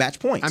match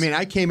points. I mean,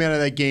 I came out of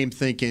that game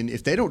thinking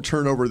if they don't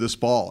turn over this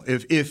ball,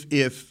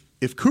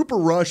 if Cooper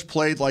Rush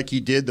played like he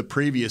did the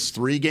previous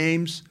 3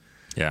 games,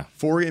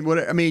 4 games,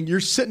 whatever, I mean, you're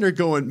sitting there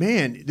going,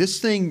 man, this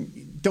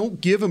thing, don't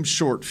give him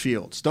short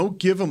fields. Don't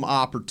give him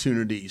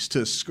opportunities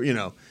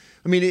to,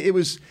 I mean, it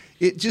was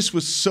one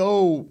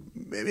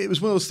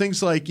of those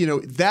things like,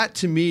 that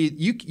to me,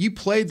 you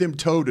played them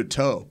toe to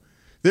toe.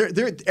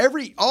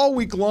 All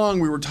week long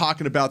we were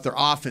talking about their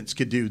offense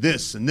could do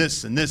this and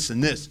this and this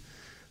and this.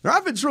 Their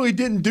offense really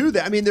didn't do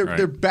that. I mean,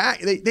 they're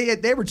back. They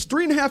averaged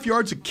 3.5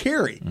 yards a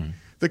carry. Mm.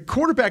 The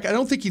quarterback, I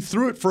don't think he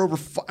threw it for over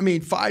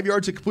 5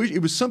 yards of completion.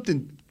 It was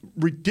something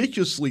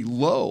ridiculously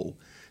low.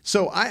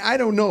 So I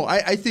don't know.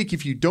 I think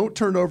if you don't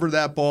turn over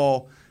that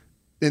ball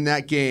in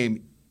that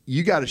game,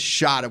 you got a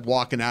shot at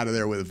walking out of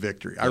there with a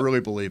victory. I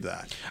really believe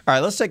that. All right,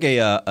 let's take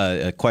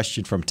a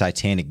question from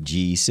Titanic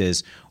G. He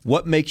says,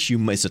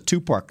 it's a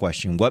 2-part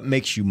question. What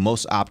makes you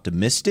most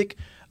optimistic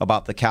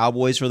about the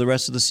Cowboys for the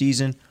rest of the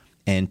season?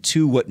 And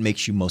 2, what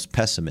makes you most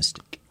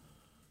pessimistic?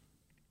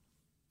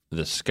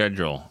 The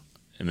schedule,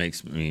 it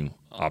makes me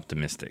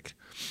optimistic.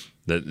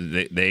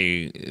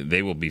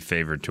 They will be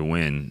favored to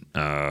win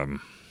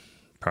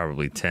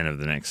probably 10 of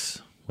the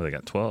next, they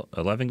got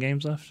 11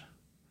 games left?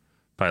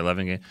 Probably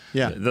 11 games.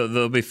 Yeah.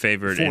 They'll be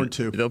favored.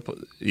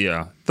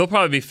 4-2. They'll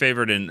probably be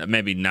favored in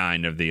maybe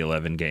 9 of the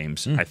 11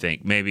 games, I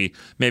think. Maybe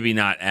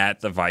not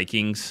at the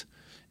Vikings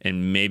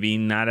and maybe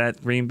not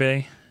at Green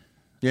Bay.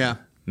 Yeah.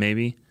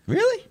 Maybe.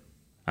 Really?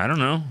 I don't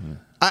know.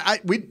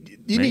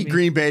 You need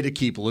Green Bay to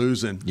keep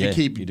losing, to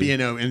keep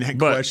in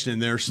question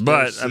their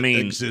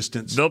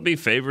existence. They'll be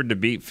favored to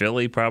beat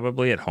Philly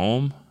probably at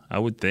home, I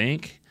would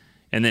think.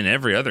 And then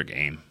every other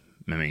game,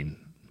 I mean,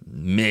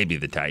 maybe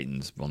the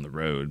Titans on the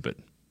road, but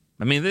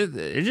I mean,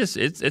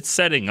 it's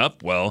setting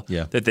up well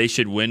that they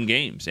should win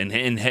games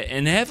and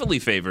heavily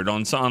favored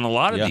on a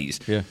lot of these.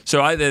 Yeah.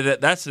 So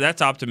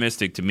that's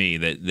optimistic to me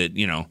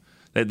that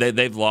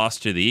they've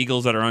lost to the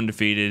Eagles that are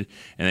undefeated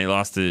and they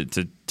lost to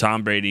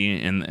Tom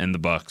Brady and the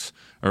Bucs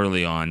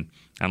early on.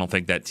 I don't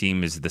think that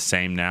team is the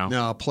same now.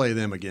 No, I'll play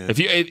them again.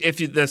 If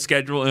you the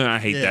schedule, and I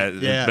hate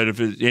that, but if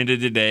at the end of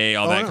the day,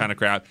 kind of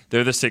crap,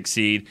 they're the 6th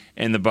seed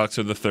and the Bucs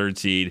are the 3rd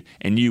seed,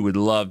 and you would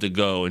love to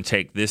go and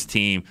take this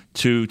team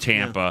to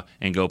Tampa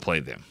and go play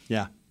them.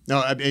 Yeah.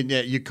 No, I mean,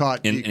 you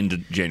caught into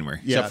January.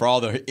 Yeah. Except for all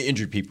the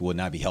injured people would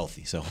not be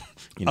healthy. So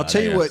I'll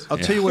tell you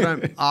what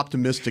I'm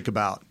optimistic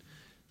about.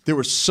 There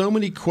were so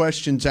many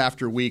questions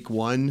after week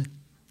 1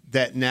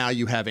 that now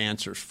you have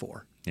answers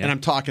for. Yeah. And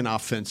I'm talking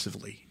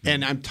offensively. Mm-hmm.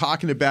 And I'm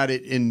talking about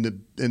it in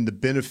the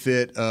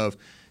benefit of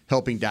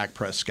helping Dak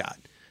Prescott.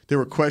 There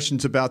were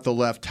questions about the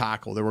left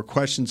tackle. There were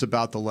questions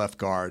about the left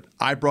guard.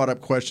 I brought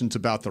up questions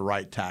about the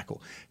right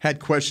tackle. Had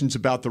questions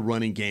about the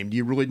running game. Do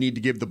you really need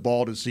to give the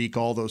ball to Zeke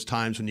all those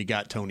times when you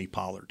got Tony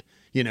Pollard?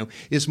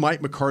 Is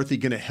Mike McCarthy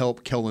going to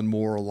help Kellen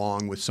Moore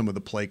along with some of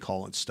the play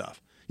call and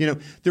stuff?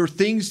 There are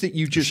things that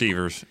you just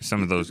receivers,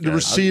 some of those guys. The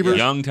receivers,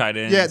 young tight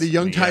ends. Yeah, the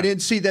young tight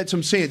ends. See, that's what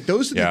I'm saying.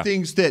 Those are the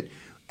things that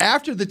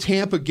after the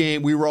Tampa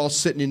game, we were all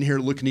sitting in here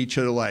looking at each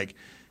other like,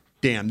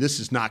 damn, this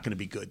is not going to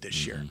be good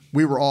this year.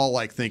 We were all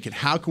like thinking,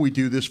 how can we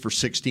do this for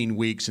 16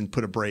 weeks and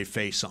put a brave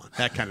face on?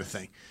 That kind of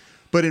thing.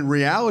 But in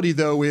reality,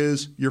 though,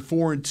 is you're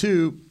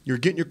 4-2, you're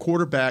getting your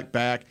quarterback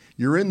back,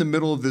 you're in the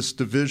middle of this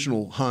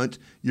divisional hunt,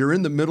 you're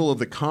in the middle of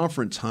the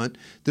conference hunt.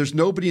 There's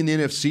nobody in the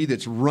NFC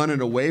that's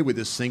running away with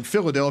this thing.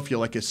 Philadelphia,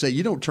 like I say,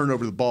 you don't turn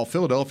over the ball.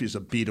 Philadelphia's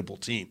a beatable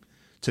team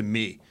to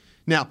me.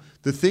 Now,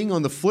 the thing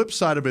on the flip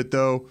side of it,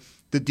 though,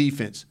 the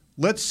defense.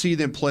 Let's see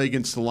them play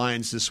against the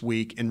Lions this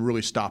week and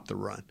really stop the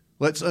run.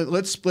 Let's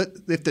split.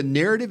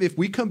 If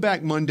we come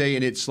back Monday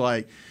and it's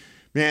like,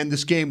 man,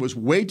 this game was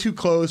way too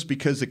close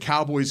because the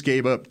Cowboys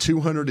gave up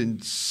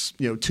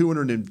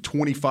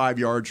 225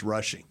 yards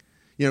rushing.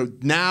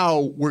 Now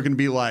we're going to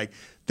be like,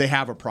 they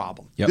have a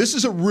problem. Yep. This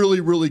is a really,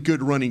 really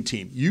good running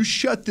team. You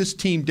shut this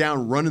team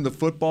down running the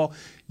football,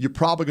 you're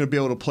probably going to be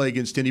able to play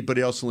against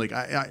anybody else in the league.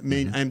 I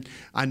mean,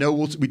 I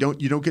know you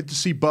don't get to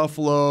see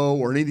Buffalo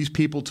or any of these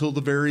people till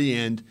the very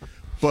end,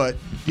 but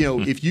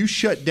if you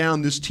shut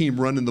down this team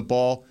running the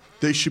ball,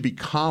 they should be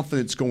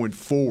confident going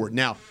forward.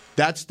 Now,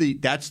 That's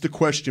the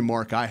question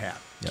mark I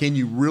have. Yep. Can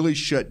you really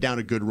shut down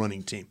a good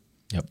running team?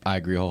 Yep, I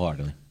agree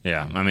wholeheartedly.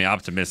 Yeah, I mean,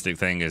 optimistic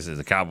thing is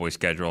the Cowboys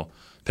schedule.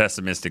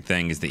 Pessimistic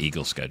thing is the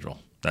Eagles schedule.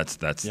 That's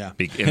in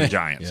the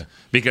Giants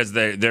because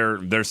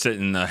they're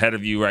sitting ahead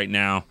of you right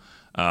now.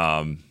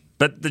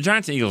 But the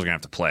Giants and Eagles are going to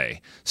have to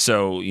play.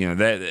 So, you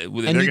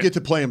get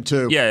to play them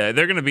too. Yeah,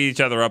 they're going to beat each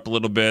other up a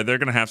little bit. They're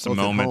going to have some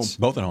moments.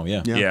 Both at home,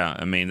 yeah. Yeah,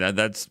 I mean,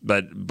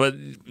 but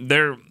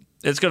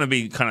it's going to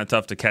be kind of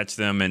tough to catch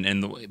them.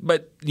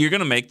 But you're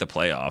going to make the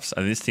playoffs. I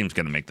mean, this team's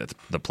going to make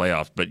the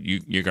playoffs, but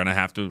you're going to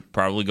have to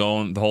probably go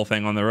on the whole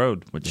thing on the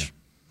road, which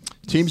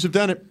teams have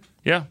done it.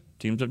 Yeah,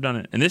 teams have done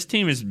it. And this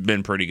team has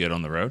been pretty good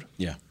on the road.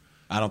 Yeah.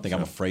 I don't think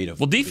I'm afraid of.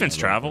 Well, defense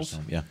travels.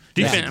 Yeah,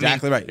 defense, that's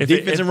exactly right.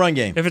 Defense and run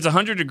game. If it's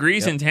 100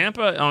 degrees in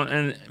Tampa,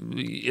 and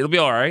it'll be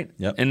all right.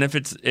 Yep. And if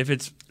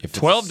it's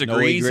 12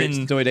 degrees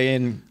in,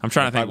 I'm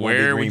trying to think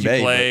where would you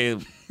play?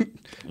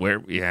 Where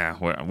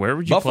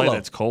would you Buffalo. play?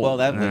 That's cold. Well,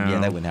 that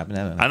wouldn't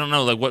happen. I don't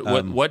know. Like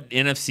what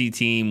NFC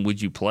team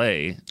would you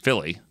play?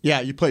 Philly.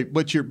 Yeah, you play.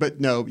 If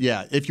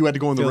you had to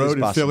go on the road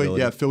in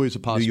Philly, Philly's a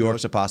possibility. New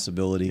York's a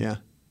possibility. Yeah.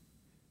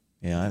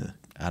 Yeah.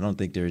 I don't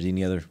think there's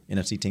any other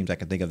NFC teams I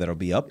can think of that'll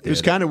be up there. It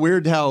was kind of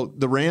weird how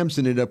the Rams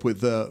ended up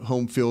with the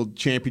home field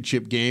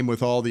championship game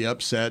with all the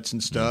upsets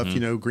and stuff.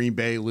 Mm-hmm. Green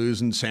Bay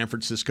losing, San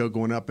Francisco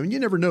going up. I mean, you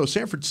never know.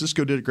 San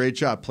Francisco did a great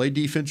job. Play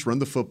defense, run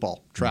the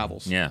football,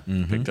 travels. Yeah,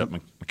 picked up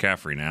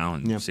McCaffrey now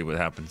and see what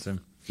happens to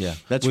him. Yeah,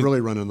 that's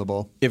really running the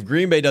ball. If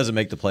Green Bay doesn't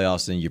make the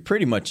playoffs, then you're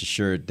pretty much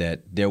assured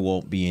that there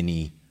won't be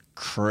any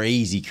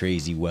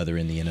crazy weather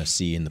in the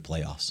NFC in the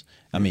playoffs.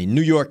 I mean,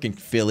 New York and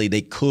Philly,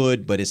 they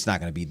could, but it's not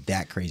going to be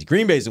that crazy.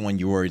 Green Bay's the one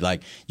you worry,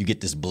 like, you get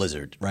this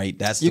blizzard, right?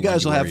 That's you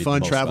guys will have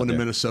fun traveling to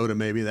Minnesota,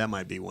 maybe. That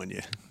might be one you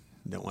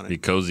don't want to be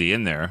cozy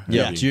in there.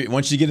 Yeah,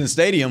 once you get in the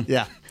stadium,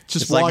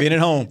 it's like being at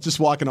home.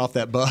 Just walking off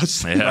that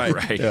bus. Yeah,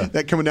 right. Yeah.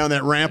 That coming down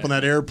that ramp on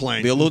that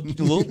airplane. Be a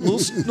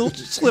little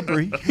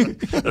slippery.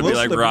 It'll be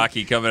like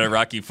Rocky coming at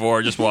Rocky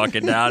IV, just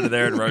walking down to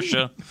there in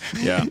Russia.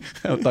 Yeah.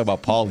 I'm talking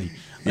about Paulie.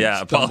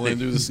 Yeah, stumbling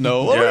through the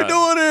snow. What are we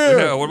doing here?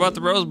 Yeah, what about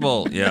the Rose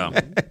Bowl? Yeah.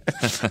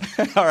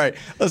 All right,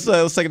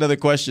 let's take another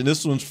question.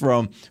 This one's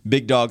from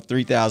Big Dog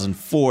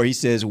 3004. He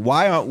says,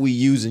 "Why aren't we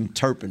using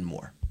Turpin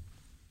more?"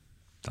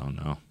 Don't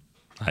know.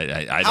 I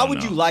don't How would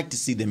know. you like to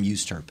see them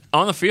use Turpin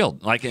on the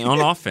field, like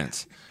on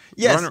offense?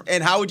 Yes,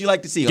 and how would you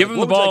like to see? Give them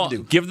the ball.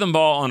 Give them the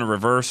ball on a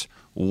reverse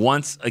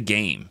once a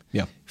game.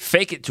 Yeah.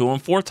 Fake it to them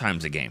 4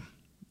 times a game.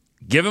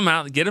 Get them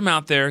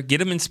out there, get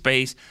them in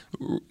space,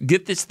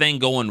 get this thing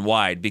going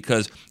wide.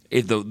 Because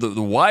if the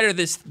wider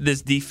this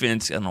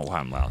defense, I don't know why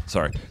I'm loud.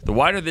 Sorry. The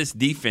wider this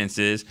defense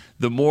is,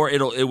 the more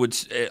it would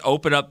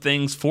open up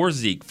things for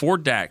Zeke, for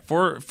Dak,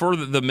 for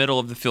the middle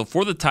of the field,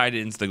 for the tight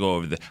ends to go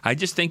over there. I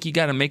just think you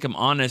got to make them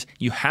honest.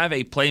 You have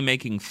a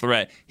playmaking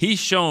threat. He's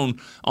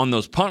shown on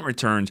those punt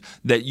returns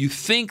that you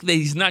think that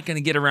he's not going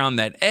to get around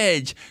that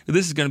edge.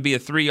 This is going to be a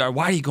 3-yard.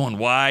 Why are you going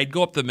wide?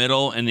 Go up the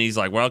middle. And he's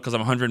like, well, because I'm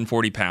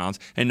 140 pounds.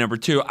 And number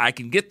 2, I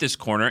can get this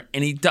corner.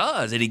 And he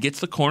does. And he gets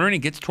the corner and he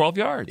gets 12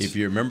 yards. If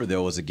you remember,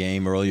 there was a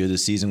game earlier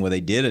this season where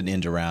they did an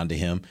end around to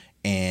him,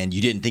 and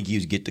you didn't think he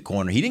would get the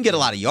corner. He didn't get a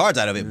lot of yards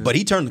out of it, but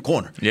he turned the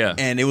corner. Yeah.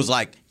 And it was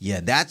like,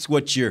 that's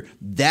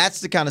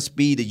the kind of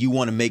speed that you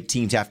want to make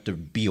teams have to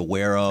be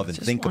aware of and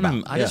think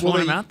about. I just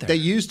want him out there. They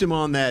used him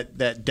on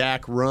that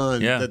Dak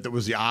run that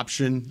was the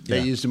option.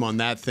 They used him on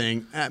that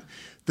thing.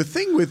 The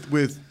thing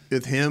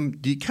with him,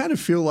 do you kind of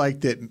feel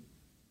like that?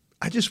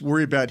 I just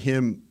worry about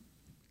him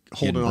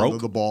holding on to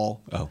the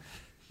ball. Oh.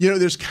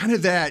 There's kind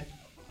of that.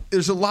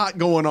 There's a lot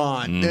going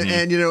on,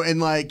 and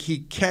like he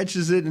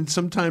catches it, and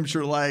sometimes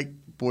you're like,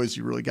 boys,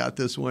 you really got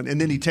this one. And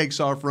then he takes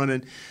off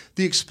running.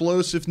 The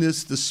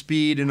explosiveness, the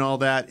speed, and all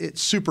that,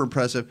 it's super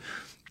impressive.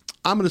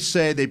 I'm going to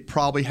say they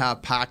probably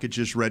have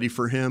packages ready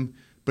for him,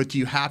 but do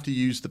you have to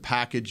use the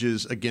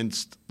packages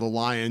against the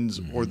Lions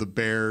or the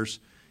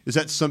Bears? Is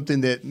that something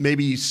that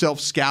maybe you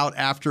self-scout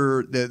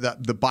after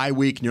the bye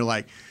week, and you're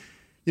like,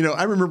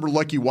 I remember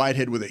Lucky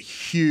Whitehead with a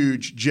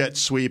huge jet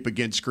sweep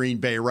against Green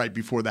Bay right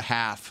before the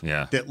half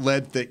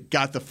that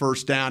got the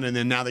first down, and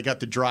then now they got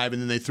the drive, and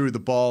then they threw the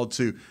ball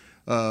to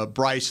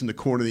Bryce in the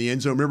corner of the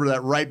end zone. Remember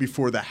that right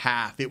before the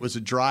half? It was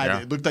a drive.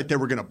 Yeah. It looked like they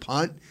were going to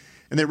punt,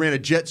 and they ran a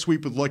jet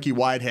sweep with Lucky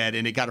Whitehead,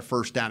 and it got a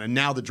first down, and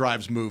now the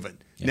drive's moving.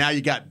 Yeah. Now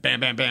you got bam,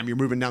 bam, bam, you're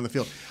moving down the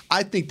field.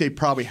 I think they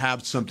probably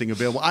have something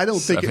available. I don't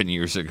think 7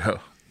 years ago.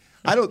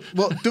 I don't.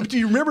 Well, do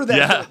you remember that?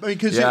 Yeah.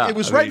 Because it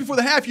was right before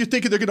the half. You're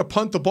thinking they're going to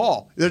punt the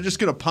ball. They're just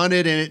going to punt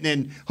it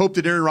and hope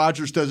that Aaron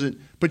Rodgers doesn't.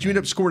 But you end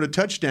up scoring a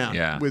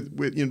touchdown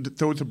with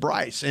throw it to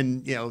Bryce,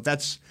 and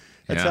that's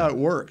how it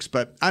works.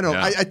 But I don't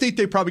know. I think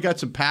they probably got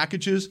some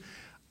packages.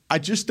 I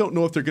just don't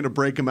know if they're going to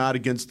break them out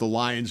against the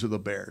Lions or the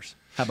Bears.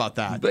 How about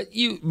that? But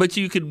you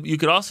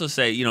could also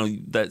say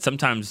that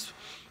sometimes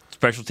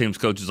special teams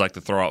coaches like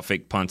to throw out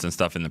fake punts and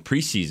stuff in the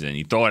preseason.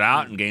 You throw it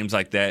out in games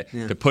like that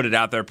to put it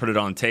out there, put it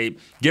on tape,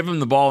 give him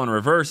the ball in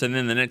reverse, and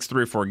then the next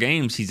 3 or 4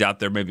 games he's out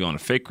there maybe on a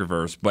fake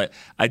reverse. But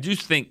I do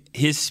think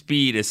his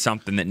speed is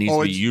something that needs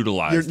to be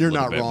utilized. You're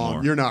not wrong.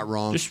 More. You're not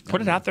wrong. Just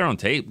put it out there on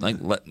tape.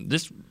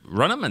 Just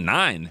run him a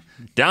 9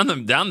 down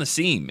the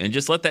seam and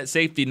just let that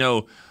safety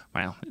know,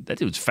 wow, that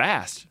dude's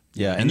fast.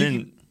 Yeah, and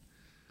then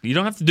you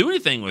don't have to do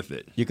anything with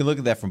it. You can look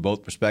at that from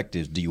both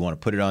perspectives. Do you want to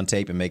put it on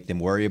tape and make them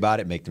worry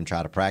about it, make them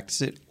try to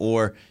practice it?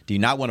 Or do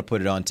you not want to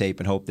put it on tape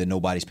and hope that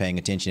nobody's paying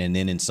attention, and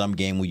then in some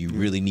game where you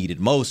really need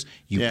it most,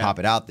 you pop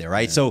it out there,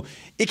 right? Yeah. So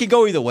it could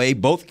go either way.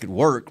 Both could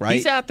work, right?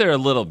 He's out there a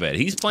little bit.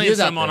 He's playing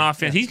some on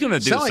offense. He's going to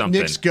do something. Like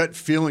Nick's gut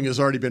feeling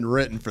has already been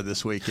written for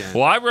this weekend.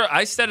 Well,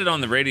 I said it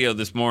on the radio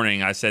this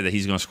morning. I said that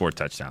he's going to score a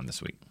touchdown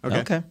this week.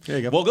 Okay. There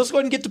you go. Well, let's go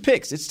ahead and get the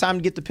picks. It's time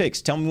to get the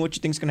picks. Tell me what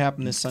you think is going to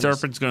happen this Sunday.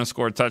 Serpent's going to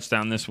score a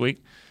touchdown this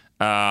week.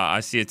 I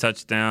see a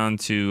touchdown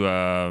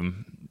to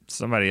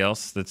somebody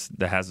else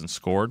that hasn't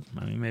scored.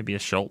 I mean, maybe a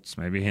Schultz,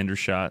 maybe a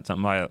Hendershot,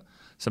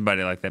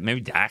 somebody like that. Maybe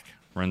Dak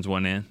runs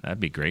one in. That'd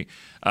be great.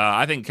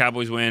 I think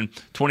Cowboys win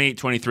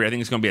 28-23. I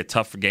think it's going to be a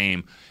tough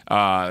game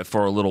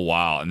for a little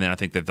while, and then I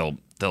think that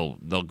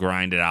they'll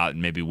grind it out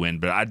and maybe win.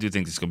 But I do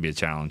think it's going to be a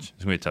challenge.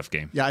 It's going to be a tough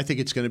game. Yeah, I think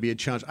it's going to be a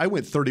challenge. I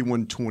went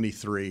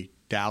 31-23.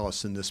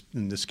 Dallas in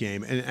this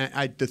game,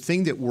 and the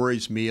thing that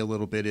worries me a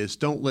little bit is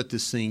don't let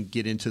this thing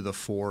get into the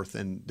fourth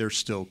and they're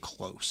still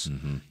close.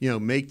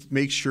 Mm-hmm.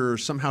 Make sure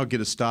somehow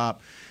get a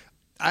stop.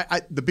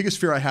 The biggest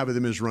fear I have of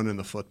them is running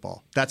the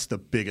football. That's the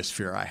biggest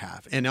fear I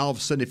have. And all of a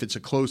sudden, if it's a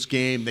close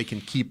game, they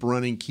can keep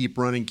running,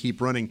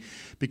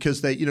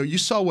 because you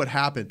saw what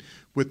happened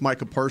with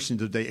Micah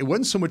Parsons today. It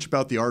wasn't so much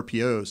about the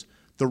RPOs.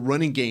 The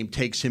running game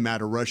takes him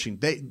out of rushing.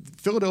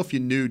 Philadelphia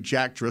knew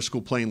Jack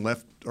Driscoll playing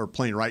left or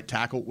playing right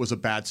tackle was a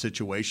bad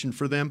situation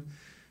for them.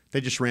 They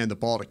just ran the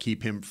ball to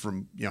keep him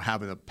from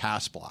having a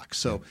pass block.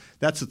 So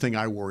that's the thing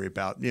I worry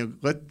about.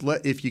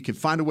 If you can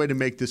find a way to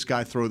make this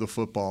guy throw the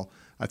football,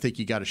 I think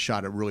you got a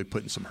shot at really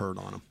putting some hurt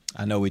on him.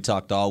 I know we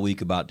talked all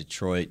week about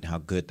Detroit and how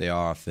good they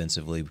are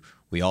offensively.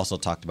 We also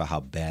talked about how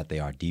bad they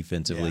are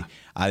defensively. Yeah.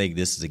 I think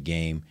this is a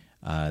game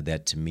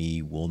that to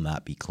me will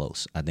not be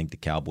close. I think the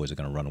Cowboys are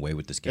going to run away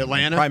with this game.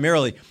 Atlanta?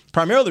 Primarily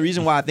the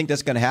reason why I think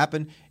that's going to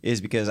happen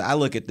is because I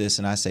look at this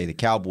and I say the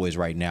Cowboys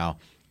right now,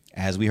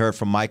 as we heard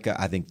from Micah,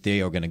 I think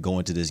they are going to go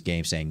into this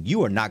game saying,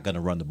 you are not going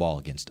to run the ball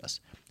against us.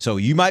 So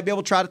you might be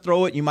able to try to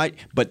throw it,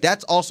 but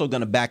that's also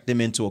going to back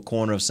them into a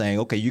corner of saying,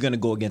 okay, you're going to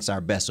go against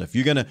our best. So if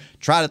you're going to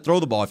try to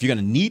throw the ball, if you're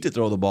going to need to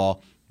throw the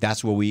ball,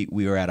 that's where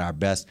we are at our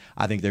best.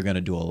 I think they're going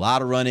to do a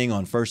lot of running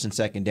on first and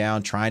second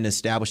down, trying to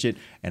establish it,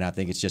 and I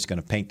think it's just going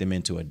to paint them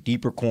into a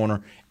deeper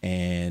corner,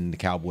 and the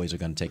Cowboys are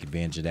going to take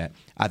advantage of that.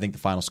 I think the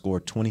final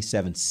score,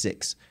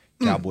 27-6.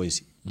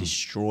 Cowboys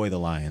destroy the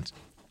Lions.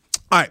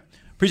 All right.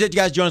 Appreciate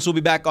you guys joining us. We'll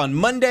be back on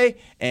Monday,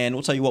 and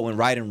we'll tell you what went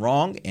right and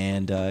wrong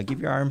and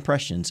give you our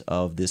impressions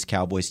of this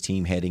Cowboys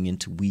team heading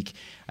into week.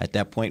 At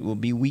that point, it will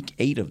be week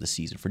 8 of the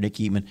season. For Nick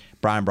Eatman,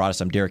 Brian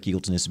Broaddus, I'm Derek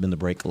Eagleton. This has been The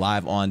Break,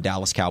 live on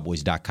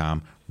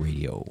DallasCowboys.com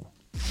radio.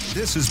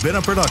 This has been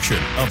a production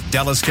of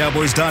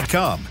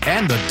DallasCowboys.com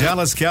and the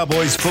Dallas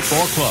Cowboys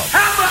Football Club.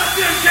 How about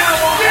this,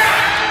 Cowboys? Yeah!